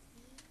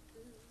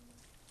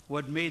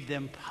 What made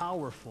them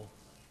powerful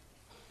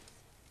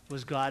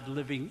was God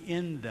living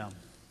in them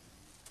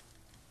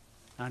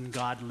and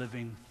God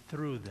living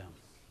through them.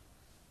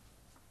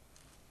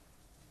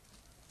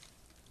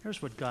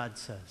 Here's what God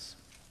says.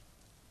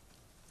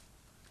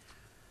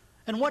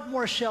 And what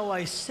more shall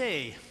I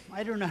say?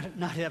 I do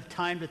not have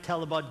time to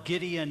tell about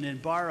Gideon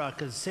and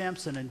Barak and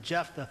Samson and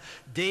Jephthah,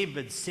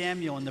 David,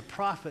 Samuel, and the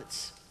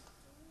prophets,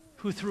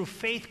 who through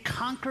faith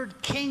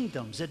conquered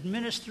kingdoms,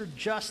 administered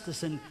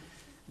justice, and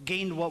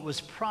gained what was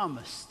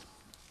promised,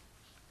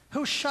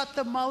 who shut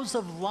the mouths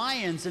of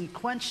lions and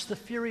quenched the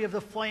fury of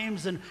the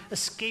flames and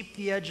escaped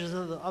the edges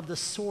of the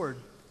sword,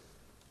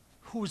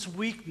 whose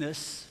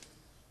weakness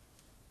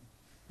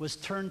was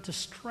turned to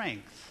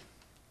strength,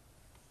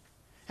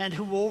 and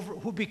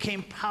who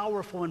became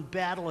powerful in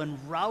battle and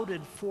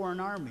routed foreign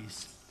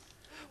armies.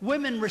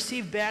 Women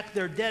received back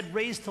their dead,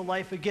 raised to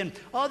life again.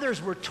 Others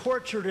were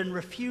tortured and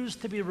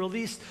refused to be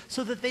released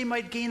so that they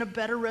might gain a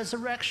better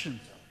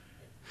resurrection.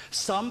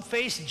 Some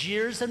faced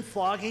jeers and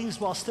floggings,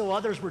 while still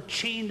others were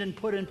chained and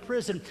put in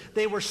prison.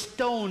 They were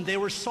stoned, they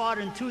were sawed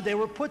in two, they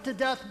were put to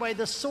death by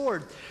the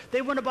sword.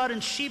 They went about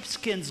in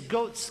sheepskins,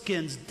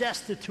 goatskins,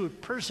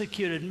 destitute,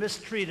 persecuted,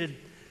 mistreated.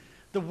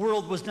 The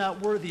world was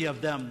not worthy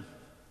of them.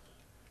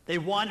 They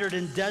wandered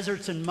in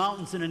deserts and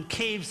mountains and in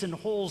caves and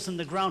holes in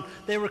the ground.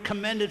 They were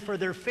commended for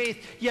their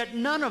faith, yet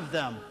none of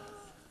them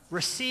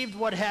received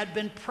what had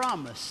been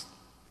promised.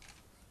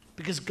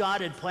 Because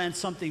God had planned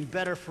something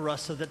better for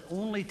us so that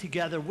only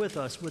together with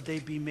us would they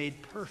be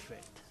made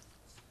perfect.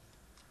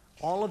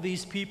 All of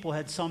these people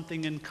had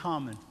something in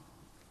common.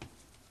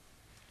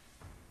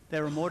 They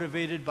were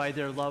motivated by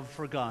their love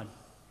for God.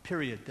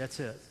 Period. That's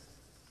it.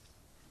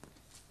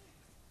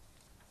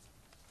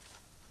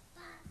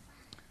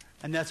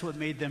 And that's what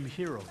made them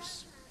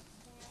heroes.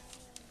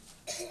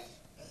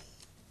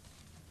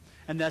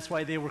 And that's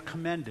why they were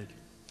commended.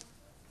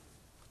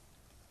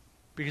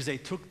 Because they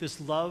took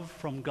this love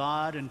from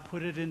God and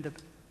put it into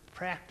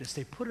practice.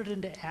 They put it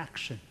into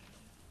action.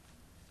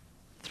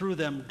 Through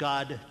them,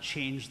 God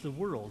changed the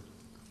world.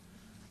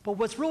 But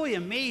what's really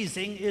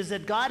amazing is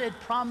that God had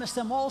promised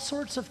them all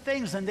sorts of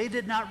things, and they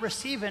did not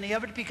receive any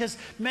of it because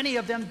many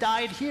of them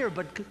died here.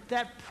 But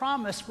that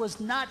promise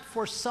was not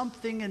for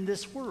something in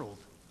this world.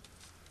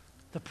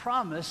 The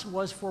promise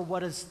was for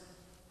what is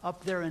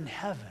up there in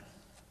heaven.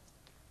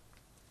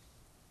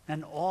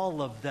 And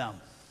all of them,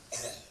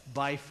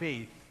 by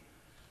faith,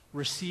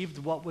 received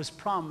what was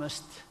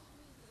promised,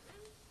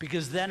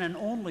 because then and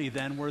only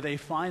then were they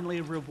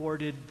finally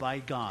rewarded by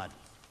God.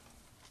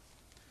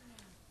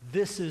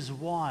 This is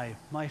why,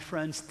 my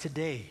friends,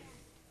 today,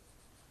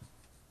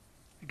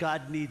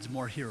 God needs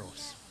more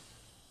heroes.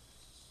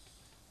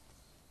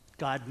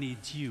 God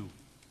needs you.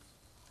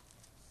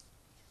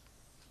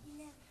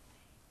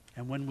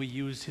 And when we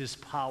use his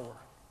power,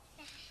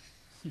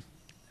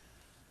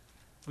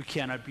 we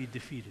cannot be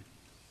defeated.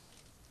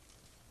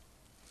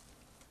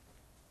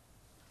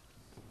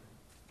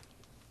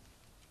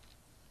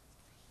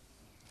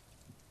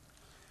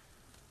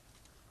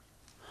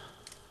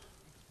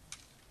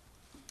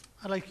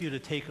 I'd like you to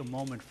take a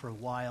moment for a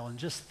while and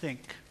just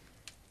think.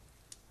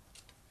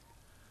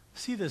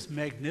 See this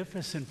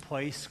magnificent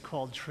place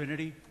called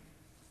Trinity?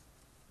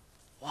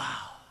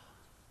 Wow.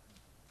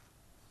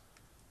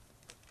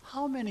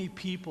 How many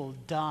people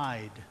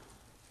died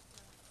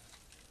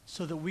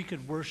so that we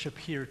could worship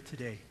here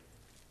today?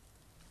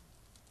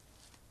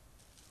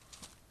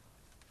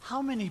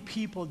 How many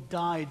people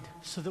died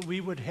so that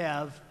we would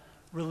have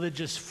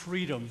religious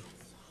freedom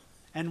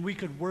and we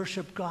could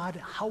worship God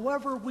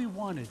however we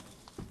wanted?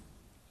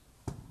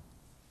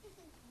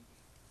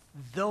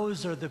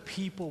 Those are the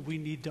people we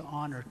need to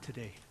honor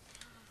today.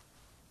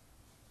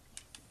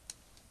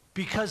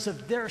 Because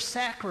of their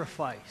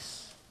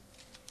sacrifice,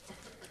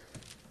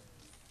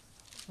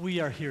 we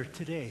are here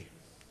today.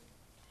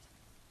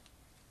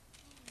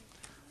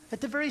 At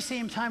the very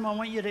same time, I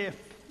want you to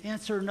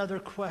answer another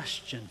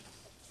question.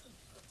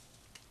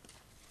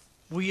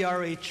 We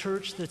are a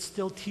church that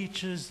still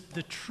teaches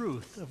the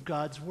truth of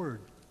God's Word.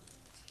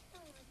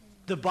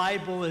 The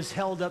Bible is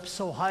held up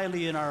so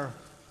highly in our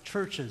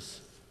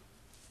churches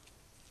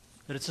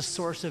that it's a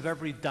source of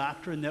every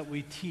doctrine that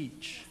we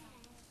teach.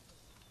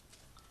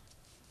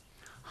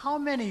 How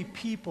many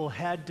people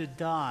had to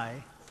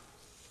die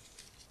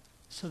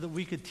so that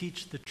we could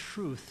teach the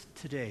truth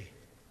today?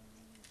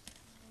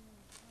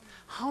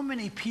 How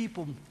many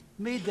people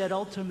made that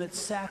ultimate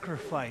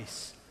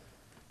sacrifice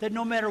that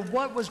no matter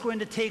what was going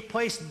to take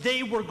place,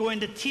 they were going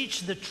to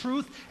teach the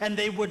truth and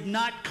they would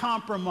not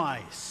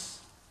compromise?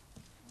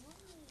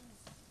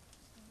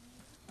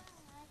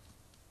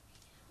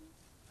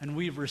 And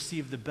we've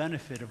received the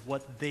benefit of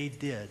what they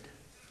did.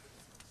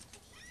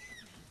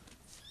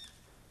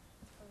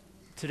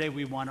 Today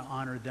we want to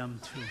honor them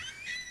too.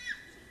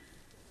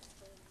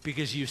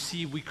 Because you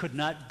see, we could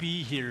not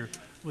be here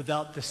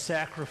without the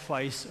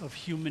sacrifice of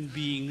human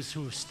beings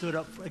who stood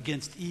up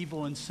against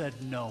evil and said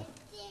no.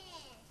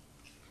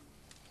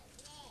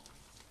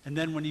 And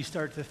then when you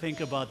start to think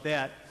about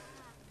that,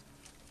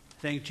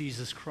 thank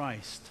Jesus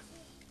Christ.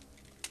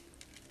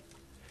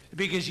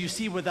 Because you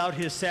see, without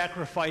his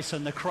sacrifice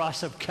on the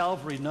cross of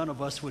Calvary, none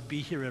of us would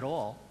be here at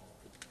all.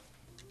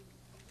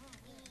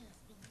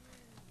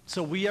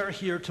 So we are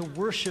here to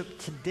worship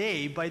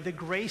today by the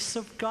grace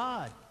of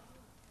God.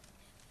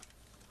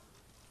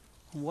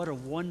 What a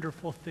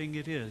wonderful thing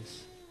it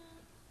is.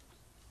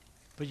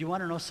 But you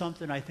want to know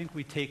something? I think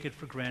we take it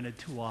for granted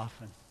too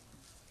often.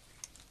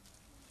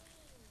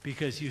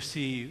 Because you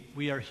see,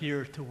 we are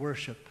here to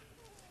worship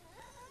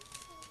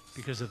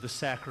because of the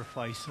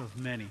sacrifice of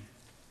many.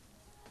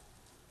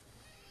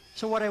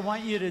 So what I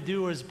want you to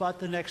do is about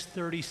the next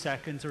 30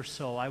 seconds or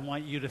so, I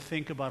want you to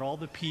think about all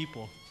the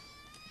people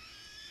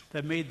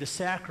that made the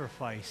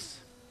sacrifice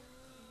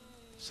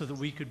so that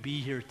we could be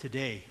here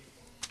today.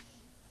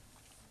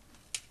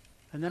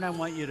 And then I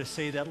want you to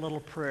say that little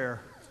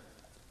prayer,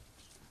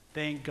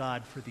 thank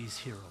God for these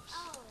heroes.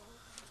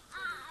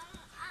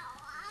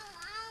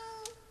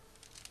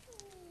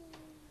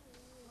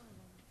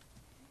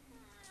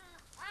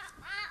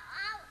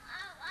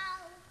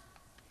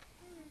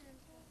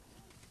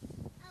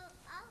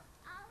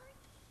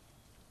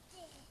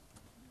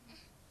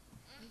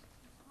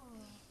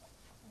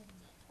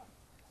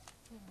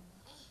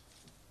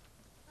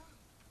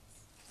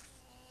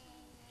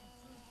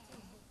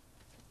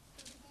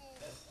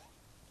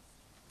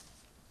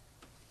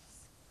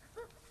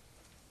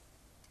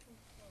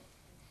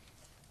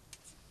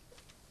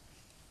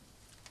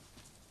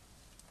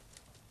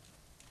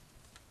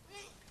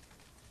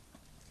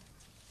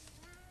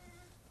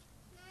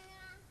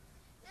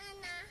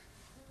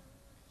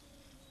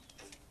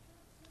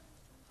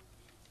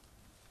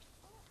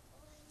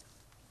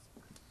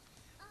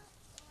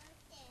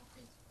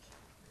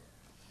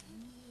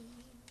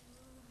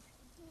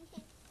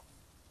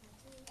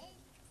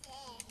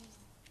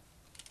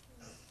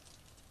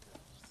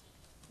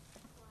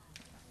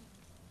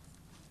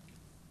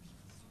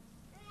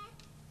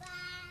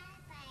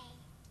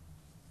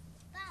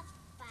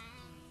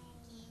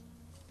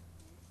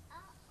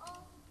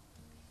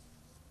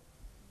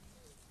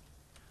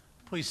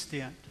 Please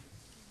stand.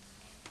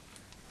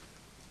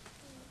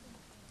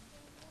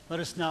 Let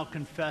us now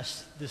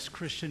confess this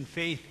Christian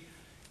faith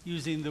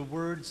using the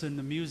words and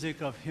the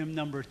music of hymn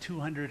number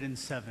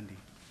 270.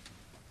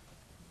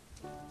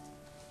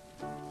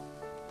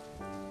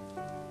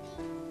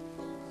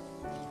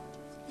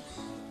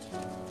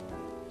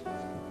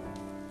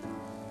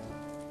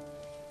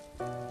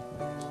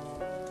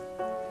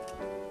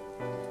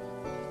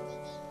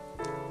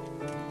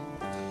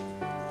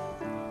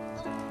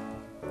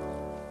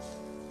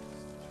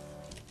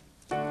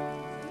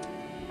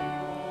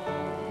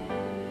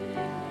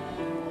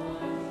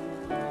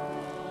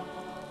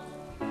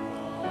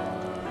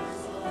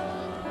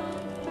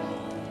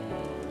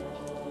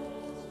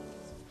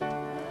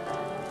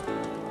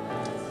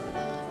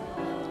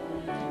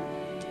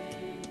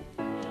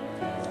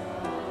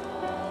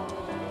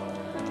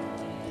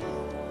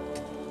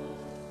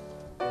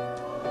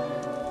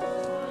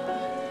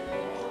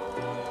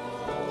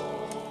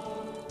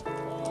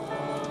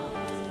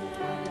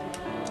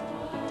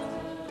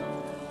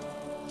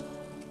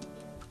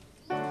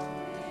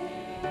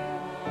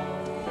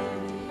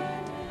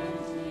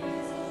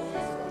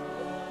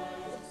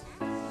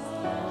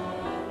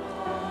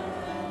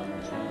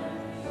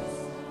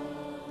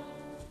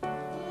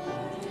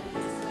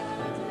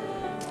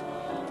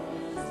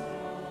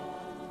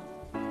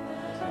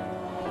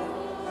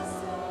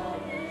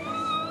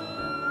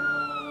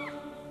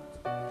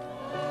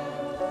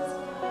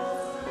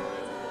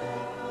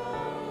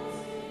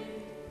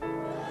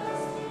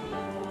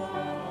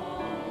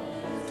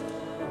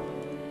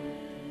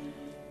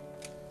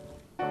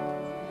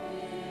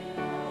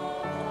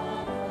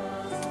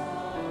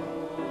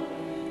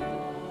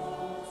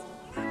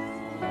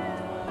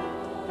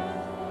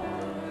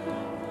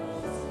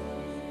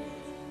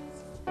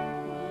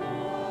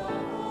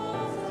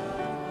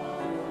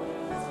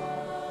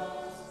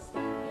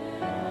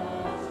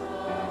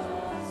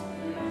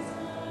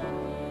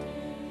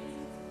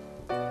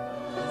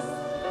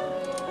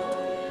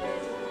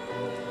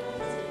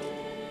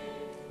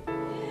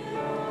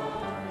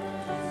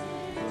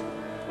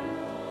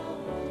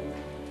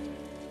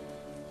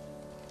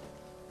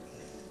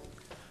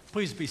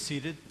 Please be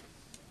seated.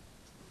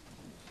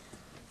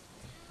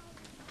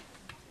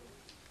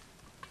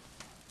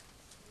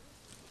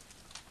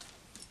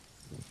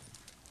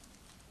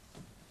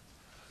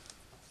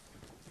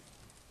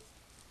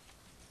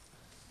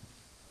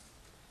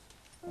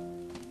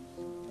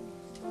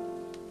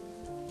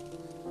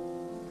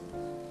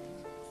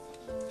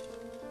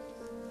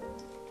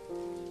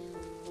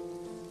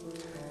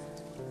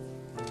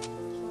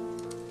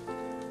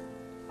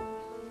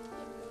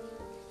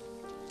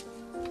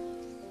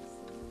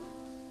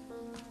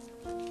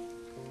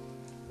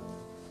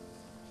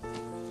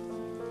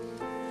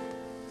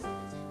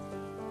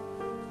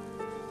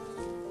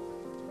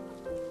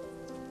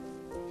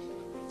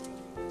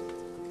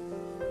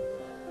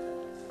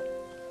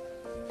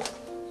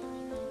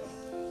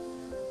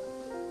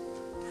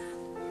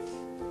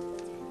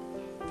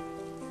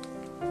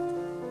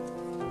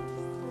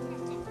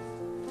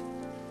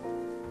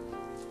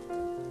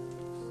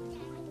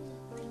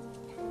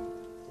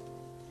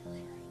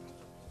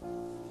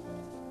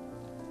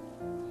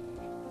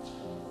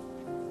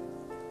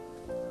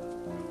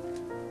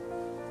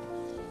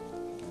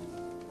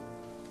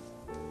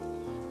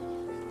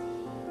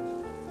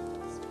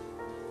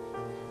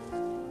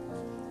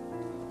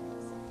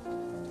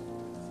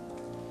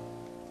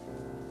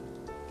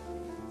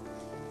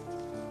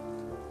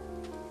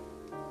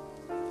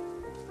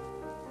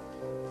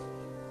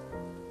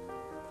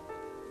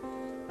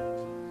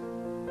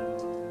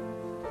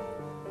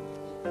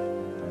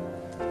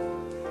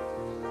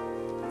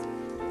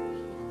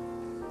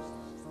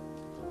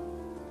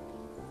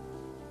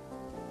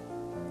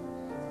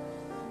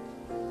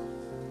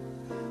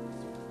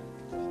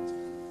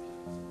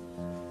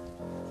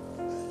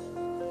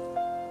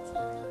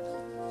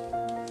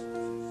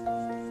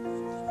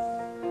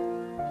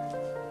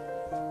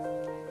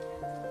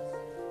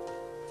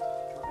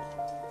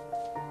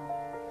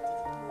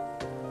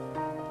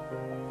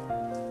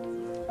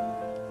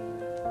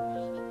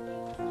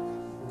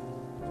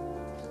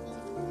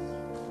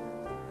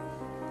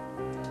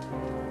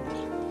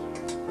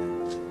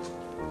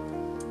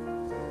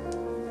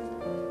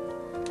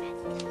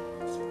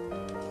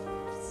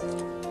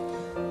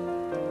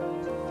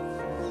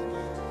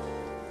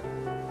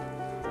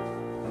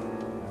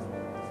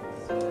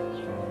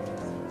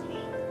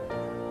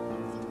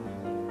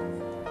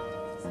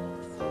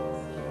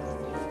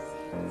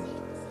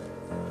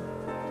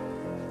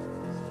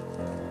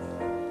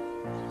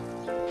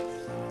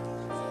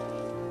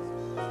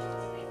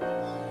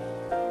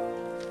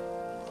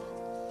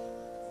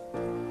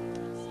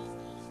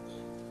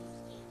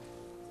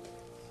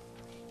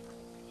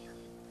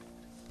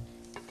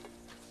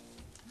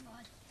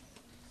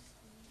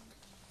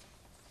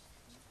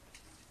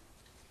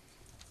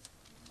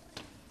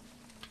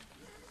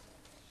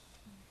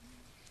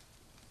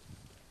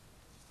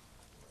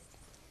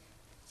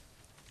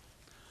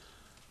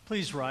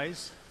 Please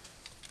rise.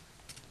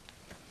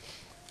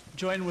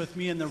 Join with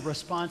me in the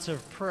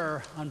responsive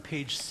prayer on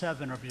page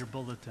 7 of your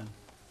bulletin.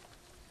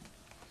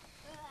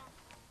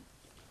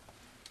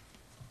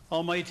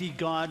 Almighty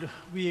God,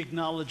 we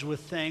acknowledge with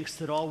thanks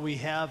that all we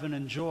have and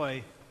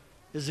enjoy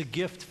is a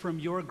gift from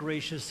your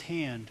gracious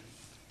hand.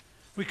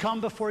 We come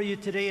before you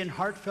today in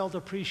heartfelt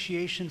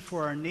appreciation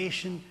for our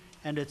nation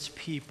and its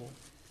people.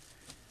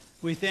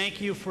 We thank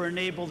you for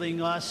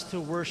enabling us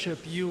to worship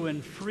you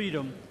in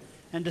freedom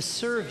and to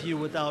serve you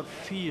without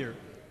fear.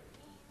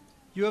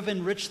 You have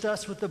enriched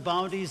us with the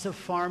bounties of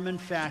farm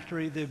and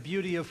factory, the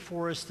beauty of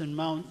forest and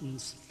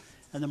mountains,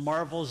 and the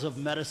marvels of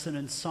medicine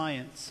and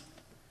science.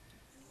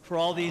 For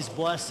all these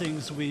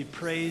blessings, we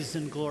praise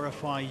and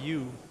glorify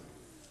you.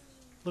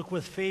 Look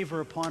with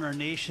favor upon our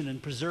nation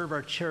and preserve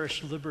our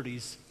cherished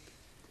liberties.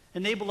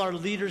 Enable our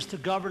leaders to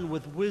govern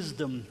with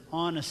wisdom,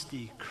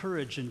 honesty,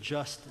 courage, and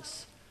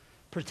justice.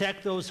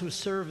 Protect those who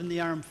serve in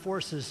the armed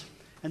forces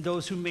and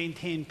those who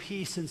maintain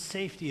peace and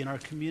safety in our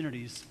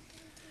communities.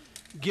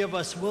 Give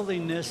us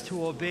willingness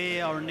to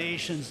obey our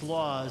nation's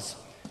laws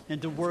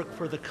and to work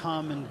for the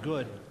common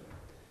good.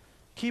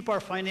 Keep our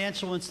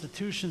financial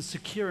institutions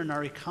secure and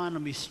our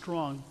economy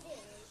strong.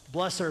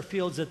 Bless our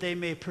fields that they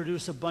may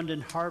produce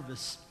abundant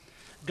harvests.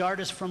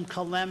 Guard us from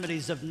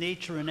calamities of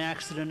nature and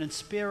accident, and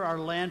spare our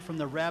land from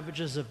the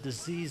ravages of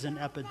disease and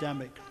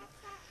epidemic.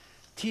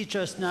 Teach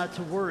us not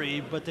to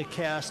worry, but to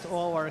cast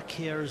all our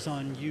cares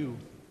on you.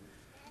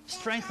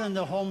 Strengthen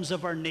the homes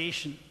of our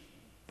nation.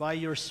 By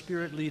your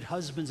Spirit, lead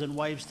husbands and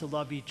wives to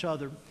love each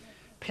other,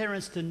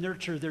 parents to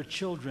nurture their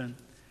children,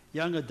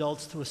 young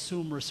adults to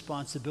assume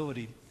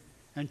responsibility,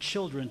 and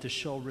children to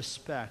show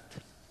respect.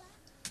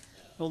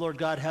 O Lord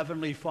God,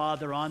 Heavenly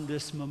Father, on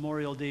this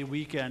Memorial Day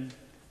weekend,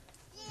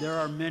 there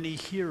are many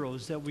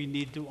heroes that we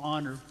need to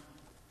honor.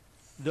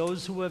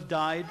 Those who have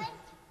died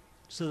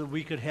so that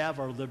we could have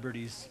our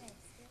liberties.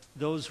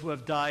 Those who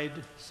have died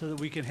so that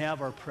we can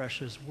have our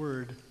precious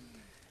word.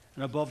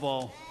 And above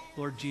all,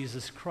 Lord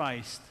Jesus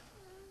Christ,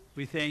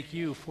 we thank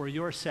you for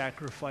your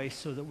sacrifice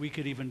so that we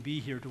could even be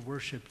here to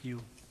worship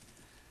you.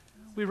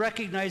 We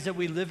recognize that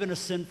we live in a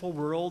sinful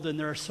world and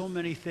there are so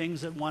many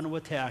things that want to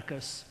attack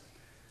us.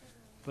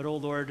 But, oh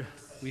Lord,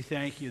 we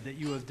thank you that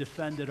you have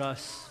defended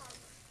us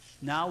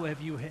now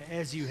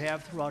as you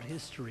have throughout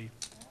history.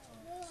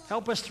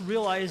 Help us to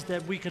realize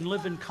that we can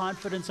live in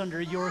confidence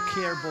under your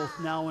care both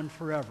now and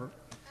forever.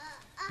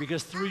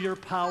 Because through your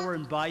power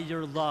and by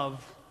your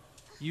love,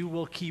 you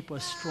will keep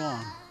us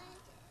strong.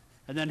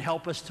 And then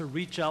help us to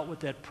reach out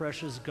with that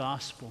precious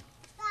gospel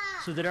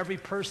so that every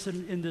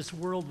person in this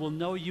world will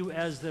know you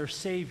as their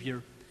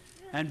Savior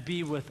and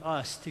be with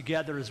us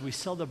together as we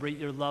celebrate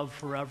your love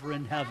forever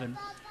in heaven,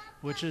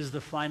 which is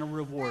the final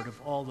reward of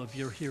all of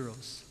your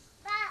heroes.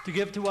 To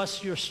give to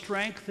us your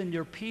strength and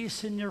your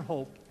peace and your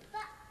hope,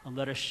 and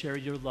let us share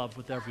your love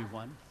with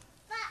everyone.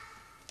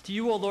 To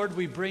you, O Lord,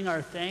 we bring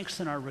our thanks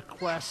and our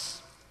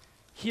requests.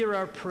 Hear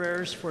our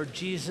prayers for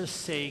Jesus'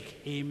 sake.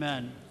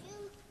 Amen.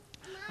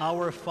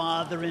 Our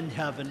Father in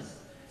heaven,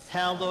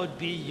 hallowed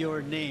be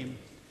your name.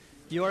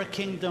 Your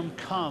kingdom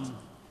come,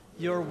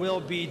 your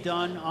will be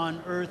done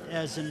on earth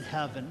as in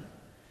heaven.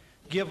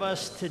 Give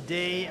us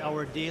today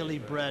our daily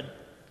bread.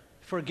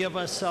 Forgive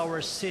us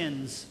our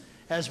sins,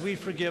 as we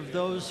forgive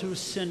those who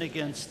sin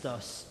against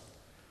us.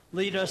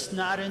 Lead us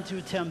not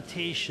into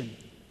temptation,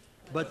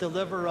 but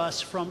deliver us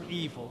from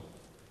evil.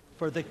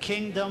 For the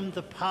kingdom,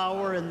 the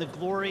power, and the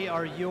glory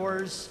are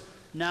yours,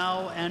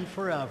 now and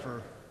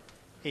forever.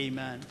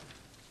 Amen.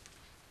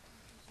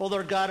 O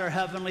Lord God, our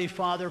Heavenly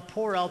Father,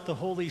 pour out the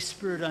Holy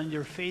Spirit on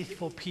your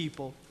faithful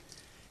people.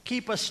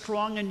 Keep us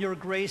strong in your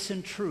grace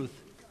and truth.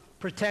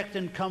 Protect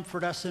and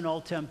comfort us in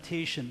all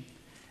temptation.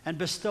 And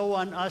bestow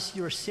on us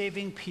your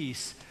saving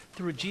peace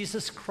through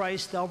Jesus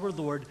Christ our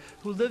Lord,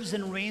 who lives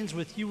and reigns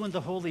with you in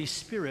the Holy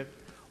Spirit,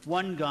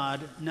 one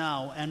God,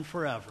 now and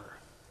forever.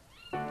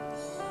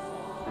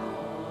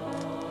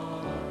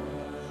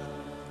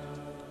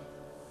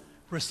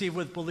 Receive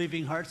with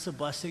believing hearts the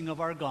blessing of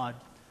our God.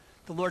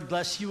 The Lord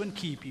bless you and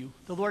keep you.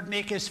 The Lord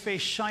make his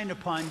face shine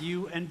upon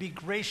you and be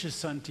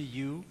gracious unto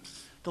you.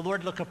 The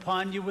Lord look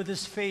upon you with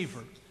his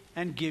favor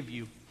and give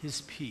you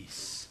his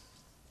peace.